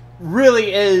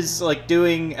really is like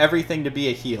doing everything to be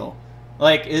a heel.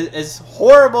 Like, as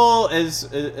horrible as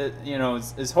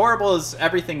as horrible as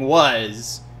everything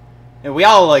was, and we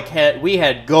all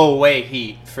had go away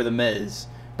heat for the Miz,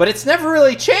 but it's never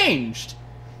really changed.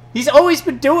 He's always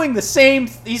been doing the same.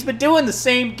 He's been doing the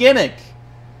same gimmick,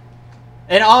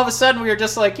 and all of a sudden we were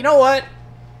just like, you know what?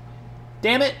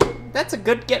 Damn it, that's a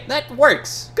good get. That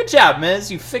works. Good job, Miz.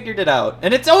 You figured it out,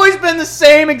 and it's always been the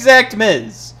same exact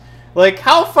Miz. Like,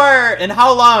 how far and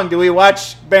how long do we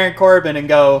watch Baron Corbin and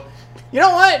go, you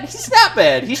know what? He's not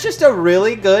bad. He's just a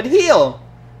really good heel.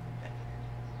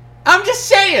 I'm just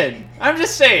saying.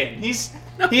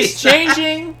 He's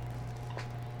changing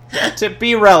to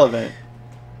be relevant.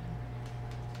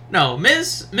 No,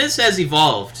 Miz has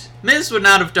evolved. Miz would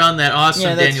not have done that awesome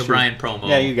Yeah, that's Daniel true. Bryan promo.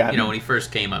 Yeah, you got me. when he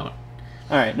first came out.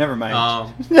 All right, never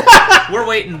mind. We're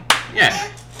waiting.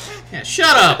 Yeah.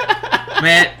 Shut up,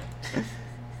 Matt.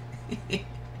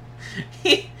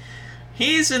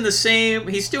 He's in the same.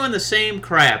 He's doing the same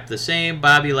crap. The same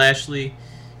Bobby Lashley.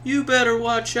 You better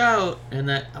watch out. And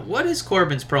that. What is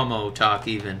Corbin's promo talk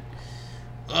even?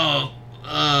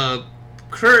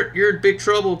 Kurt, you're in big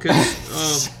trouble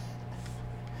because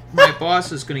my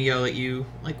boss is going to yell at you.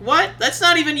 Like, what? That's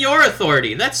not even your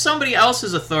authority. That's somebody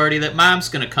else's authority that Mom's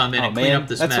going to come in and clean up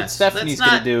this that's mess. what Stephanie's That's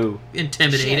going not to do.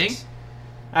 intimidating. Shit.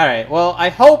 All right. Well, I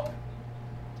hope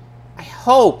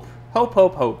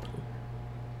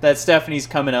that Stephanie's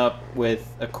coming up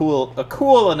with a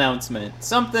cool announcement,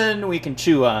 something we can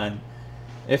chew on.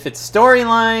 If it's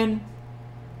storyline,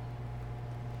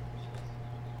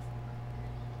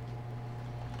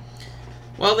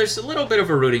 Well, there's a little bit of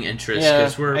a rooting interest Yeah,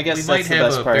 because I guess we might that's the have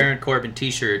best a part. Baron Corbin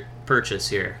T-shirt purchase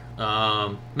here.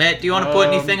 Matt, do you want to put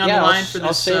anything on the line for I'll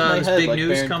this, shave my this head big like news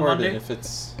Baron come Corbin Monday? if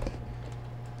it's.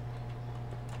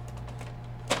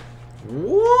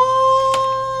 Whoa!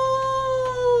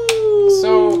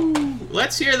 So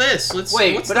let's hear this.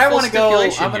 wait, what's but the I full want to go.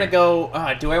 stipulation I'm gonna here?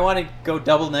 go. Do I want to go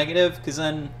double negative? Because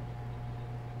then,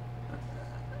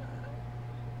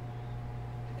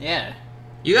 yeah.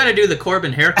 You got to do the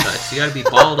Corbin haircuts. You got to be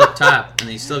bald up top, and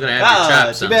then you still got to have your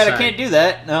chops Too on bad the I side. can't do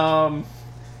that.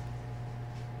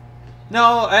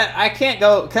 No, I can't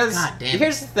go because God damn it.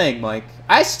 here's the thing, Mike.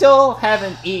 I still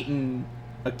haven't eaten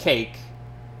a cake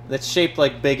that's shaped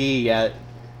like Big E yet,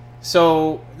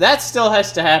 so that still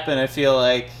has to happen. I feel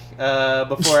like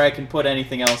before I can put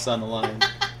anything else on the line.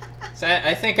 So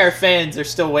I think our fans are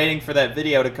still waiting for that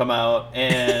video to come out,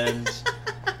 and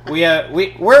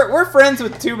we're friends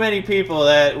with too many people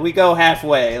that we go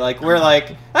halfway. Like, we're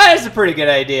like, that's a pretty good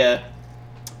idea.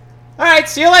 All right,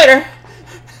 see you later.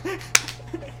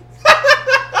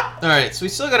 All right, so we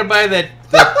still got to buy that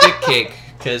thick cake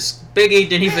because Big E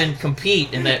didn't even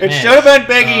compete in that It match. should have been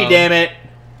Big E, damn it.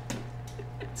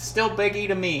 It's still Big E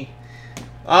to me.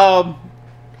 Well,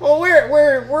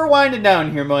 we're winding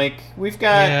down here, Mike. We've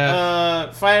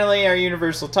got finally our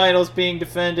Universal titles being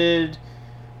defended.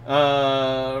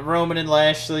 Roman and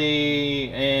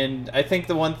Lashley, and I think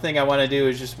the one thing I want to do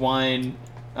is just whine.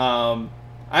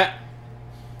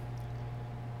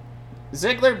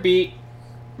 Ziggler beat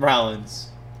Rollins.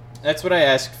 That's what I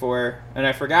asked for, and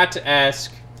I forgot to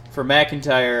ask for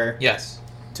McIntyre Yes.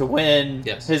 to win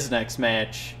Yes. his next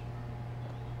match.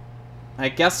 I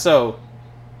guess so.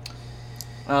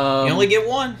 You only get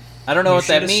one. I don't know You what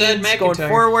that should've said means going McIntyre.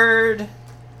 forward,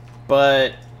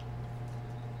 but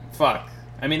fuck.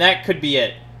 I mean, that could be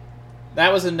it.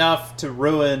 That was enough to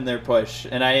ruin their push,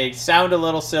 and I sound a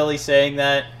little silly saying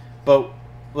that, but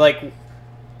like,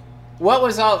 what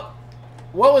was all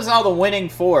the winning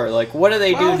for? Like, what do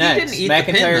they Well, do he next? didn't eat the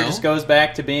pin, McIntyre though. just goes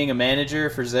back to being a manager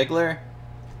for Ziggler?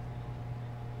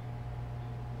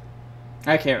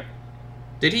 I can't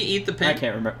Did he eat the pin? I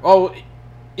can't remember. Oh,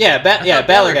 yeah, thought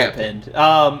Balor got pinned.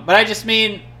 But I just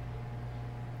mean,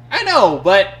 I know,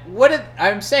 but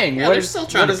I'm saying, Yeah, what they're is still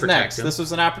trying what to is protect next? him. This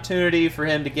was an opportunity for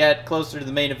him to get closer to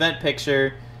the main event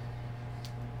picture,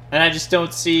 and I just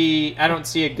don't see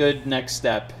a good next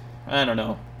step. I don't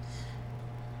know.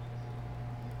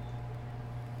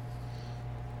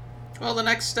 Well, the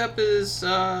next step is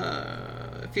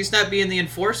if he's not being the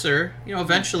enforcer,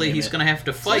 eventually Damn he's it. going to have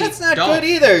to So fight. that's not Dolph good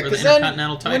either, for the because then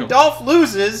Intercontinental title. when Dolph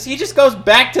loses, he just goes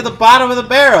back to the bottom of the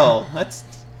barrel.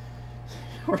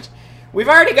 We've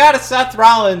already got a Seth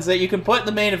Rollins that you can put in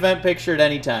the main event picture at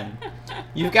any time.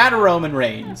 You've got a Roman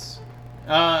Reigns.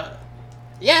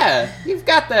 Yeah, you've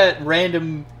got that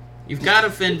random... You've got a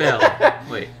Finn Balor.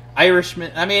 Wait.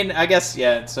 Irishman. I mean, I guess,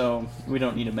 yeah, so we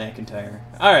don't need a McIntyre.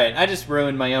 Alright, I just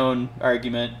ruined my own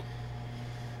argument.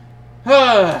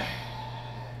 Yeah,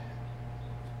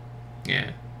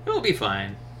 he'll be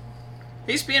fine.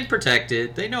 He's being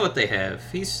protected. They know what they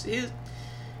have. He's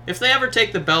if they ever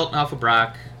take the belt off of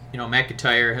Brock,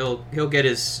 McIntyre, he'll get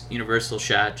his Universal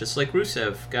shot, just like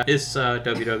Rusev got his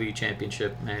WWE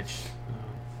Championship match.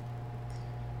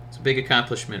 It's a big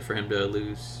accomplishment for him to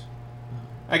lose.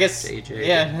 I guess, AJ.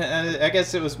 yeah, I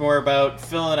guess it was more about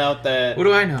filling out that What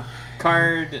do I know?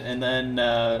 card and then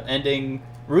ending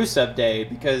Rusev Day,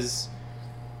 because,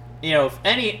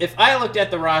 if I looked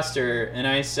at the roster and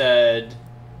I said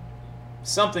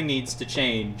something needs to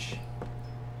change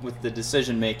with the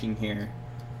decision making here,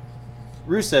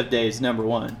 Rusev Day is number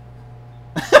one.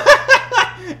 You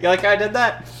like how I did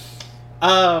that?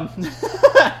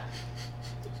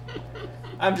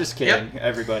 I'm just kidding,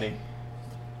 everybody.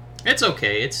 It's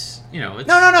okay. It's it's No. it's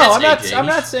I'm AJ.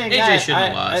 not saying AJ that. shouldn't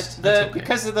have lost. That's okay.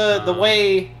 Because of the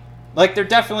way, like, they're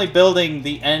definitely building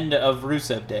the end of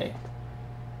Rusev Day.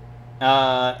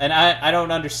 And I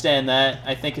don't understand that.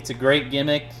 I think it's a great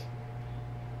gimmick,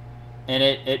 and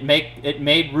it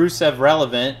made Rusev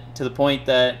relevant to the point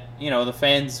that the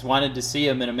fans wanted to see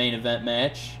him in a main event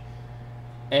match.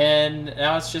 And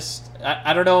now it's just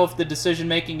I don't know if the decision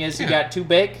making is he got too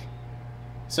big,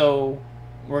 so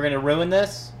we're gonna ruin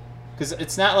this. Because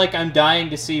it's not like I'm dying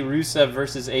to see Rusev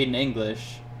versus Aiden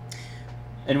English.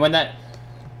 And when that...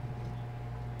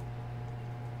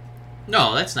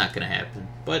 No, that's not going to happen.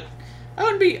 But I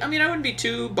wouldn't be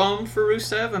too bummed for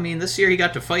Rusev. I mean, this year he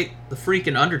got to fight the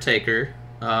freaking Undertaker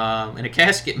in a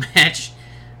casket match.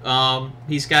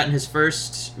 He's gotten his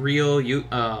first real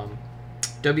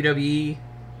WWE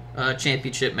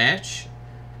championship match.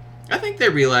 I think they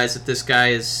realize that this guy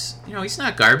is, he's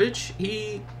not garbage.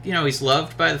 He's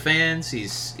loved by the fans.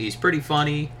 He's pretty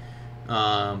funny.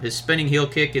 His spinning heel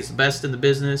kick is the best in the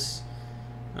business.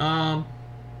 Yeah,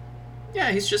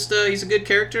 he's just he's a good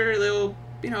character. They'll,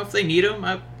 if they need him,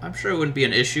 I'm sure it wouldn't be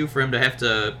an issue for him to have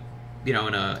to, in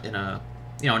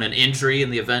an injury, in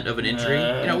the event of an injury,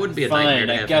 it wouldn't be a nightmare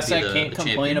to have I guess him be I can't the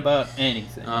complain champion. about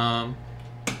anything.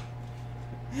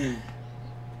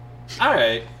 All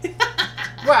right.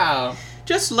 Wow.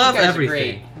 Just love You guys are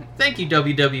everything. Thank you,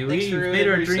 WWE. Thanks for You've made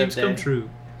our ruining dreams Rusev come Day. true.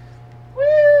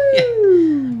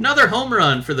 Woo! Another home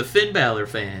run for the Finn Balor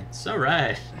fans. All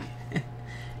right.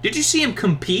 Did you see him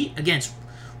compete against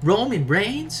Roman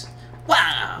Reigns?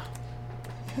 Wow.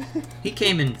 He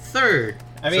came in third.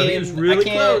 I so mean, he was really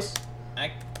close.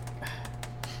 I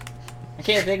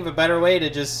can't think of a better way to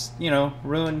just,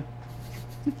 ruin...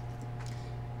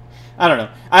 I don't know.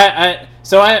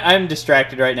 I'm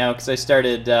distracted right now because I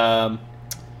started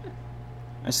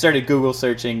Google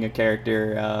searching a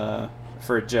character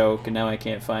for a joke, and now I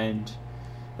can't find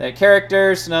that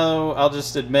character. So now I'll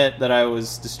just admit that I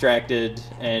was distracted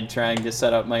and trying to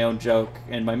set up my own joke,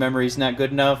 and my memory's not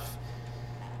good enough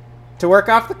to work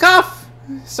off the cuff.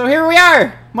 So here we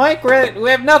are, Mike.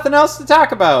 We have nothing else to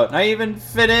talk about. I even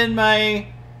fit in my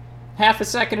half a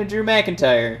second of Drew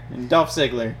McIntyre and Dolph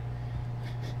Ziggler.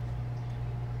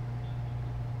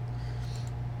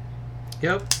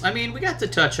 Yep. I mean, we got to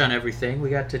touch on everything. We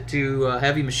got to do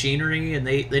Heavy Machinery, and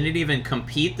they didn't even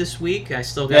compete this week. I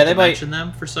still got to mention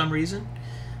them for some reason.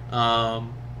 We got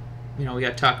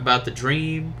to talk about the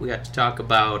Dream. We got to talk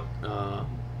about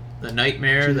the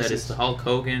Nightmare that is the Hulk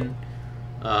Hogan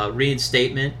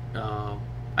reinstatement.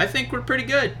 I think we're pretty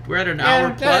good. We're at an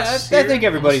hour plus. I think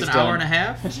everybody's almost an hour and a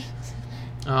half.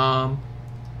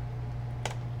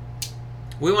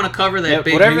 We want to cover that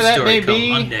big whatever news that story may come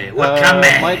be. Monday. We're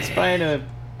coming. Mike's trying to.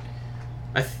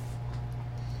 I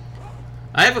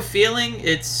have a feeling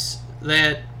it's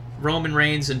that Roman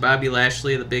Reigns and Bobby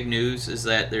Lashley. The big news is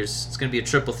that it's going to be a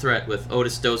triple threat with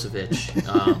Otis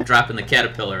Dozovich dropping the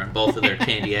caterpillar on both of their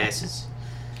candy asses.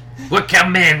 We're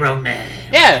coming, Roman.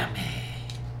 Yeah.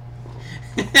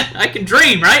 I can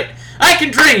dream, right? I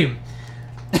can dream.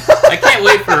 I can't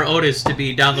wait for Otis to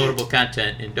be downloadable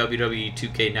content in WWE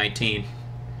 2K19.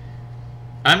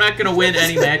 I'm not going to win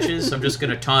any matches. I'm just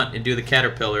going to taunt and do the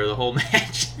caterpillar the whole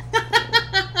match.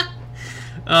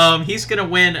 He's going to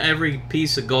win every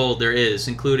piece of gold there is,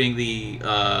 including the...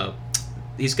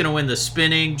 he's going to win the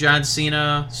spinning John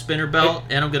Cena spinner belt,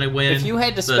 and I'm going to win if you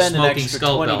had to the spend an smoking extra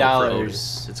skull belt for $20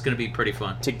 Otis. It's going to be pretty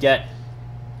fun. to get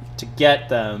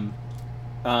them,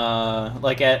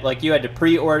 like you had to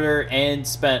pre-order and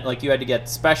spend, like you had to get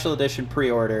special edition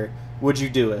pre-order would you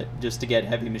do it just to get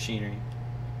Heavy Machinery?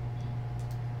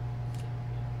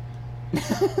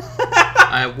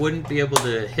 I wouldn't be able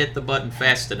to hit the button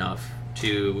fast enough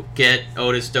to get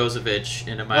Otis Dozovich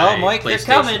into my Well, Mike, PlayStation.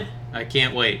 they're coming. I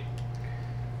can't wait.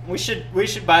 We should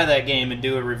buy that game and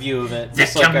do a review of it, They're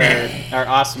just like coming. our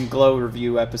awesome Glow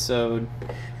review episode.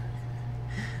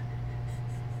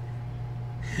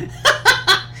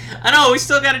 I know, we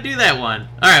still got to do that one.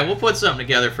 All right, we'll put something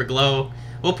together for Glow.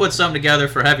 We'll put something together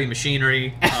for Heavy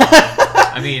Machinery.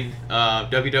 WWE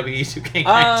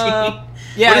 2K19.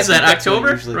 Yeah, what I is that, think that's when it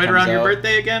October? usually Right comes around your out.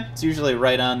 birthday again? It's usually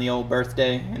right on the old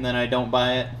birthday, and then I don't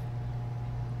buy it.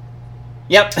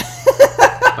 Yep.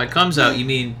 By comes out, you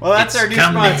mean Well, that's it's our new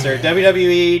coming. sponsor,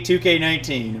 WWE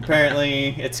 2K19.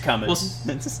 Apparently, it's coming. Well,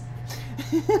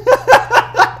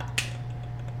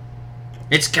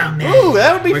 It's coming. Ooh,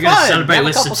 that would be We're fun. gonna celebrate Have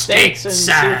with a couple some steaks and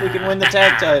steaks. see if we can win the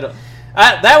tag title.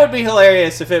 That would be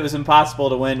hilarious if it was impossible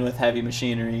to win with Heavy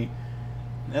Machinery.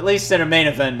 At least in a main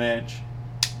event match.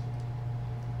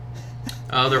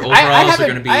 Their I overalls are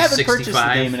going to be I haven't 65. purchased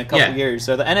the game in a couple Yeah. years.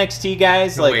 So the NXT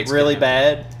guys, No like, way it's really gonna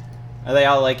bad? Are they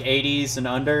all, like, 80s and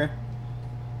under?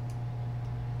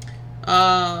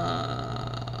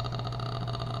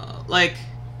 Like,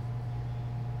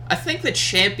 I think the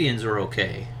champions are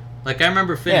okay. Like, I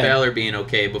remember Finn Yeah. Balor being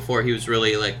okay before he was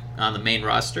really, like, on the main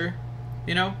roster,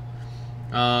 you know?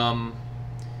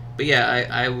 But yeah,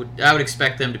 I would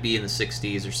expect them to be in the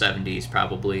 60s or 70s,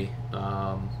 probably.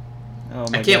 Oh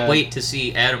my I can't God. wait to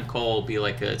see Adam Cole be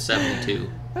like a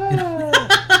 72.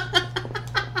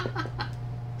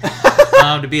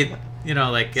 To be, you know,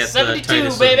 like at 72, the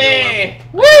Titus baby! O'Neil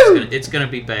level. Woo! Like, it's gonna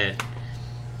be bad.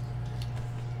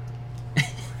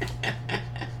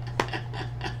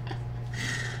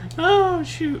 Oh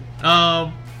shoot.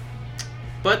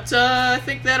 But I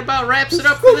think that about wraps it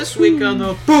up for this week on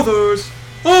the Brothers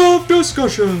of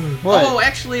Discussion. What? Oh,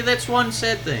 actually, that's one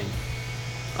sad thing.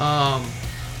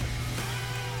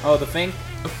 Oh, the Fink?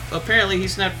 Apparently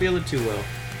he's not feeling too well.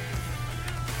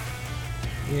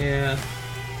 Yeah.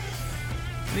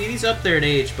 I mean, he's up there in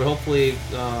age, but hopefully,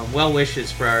 well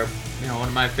wishes for our, you know, one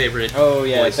of my favorite. Oh,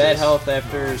 yeah, voices. bad health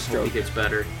after Hope stroke. he gets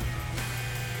better.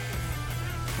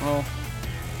 Oh,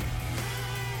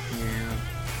 Yeah.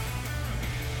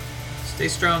 Stay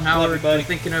strong, Howard. you, buddy. We're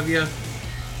thinking of you.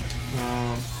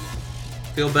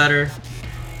 Feel better.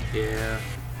 Yeah.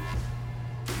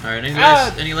 All right. Any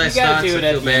last you thoughts? gotta I do it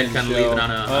at feel the bad, end of kind the of leaving show.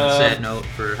 on a sad note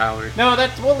for Howard. no,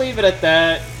 we'll leave it at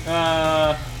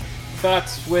that.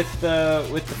 Thoughts with the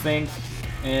Fink,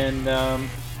 and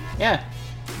yeah.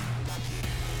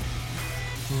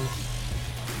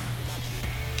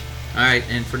 All right,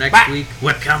 and for next Bye. week,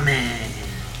 we're coming.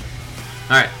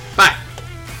 All right.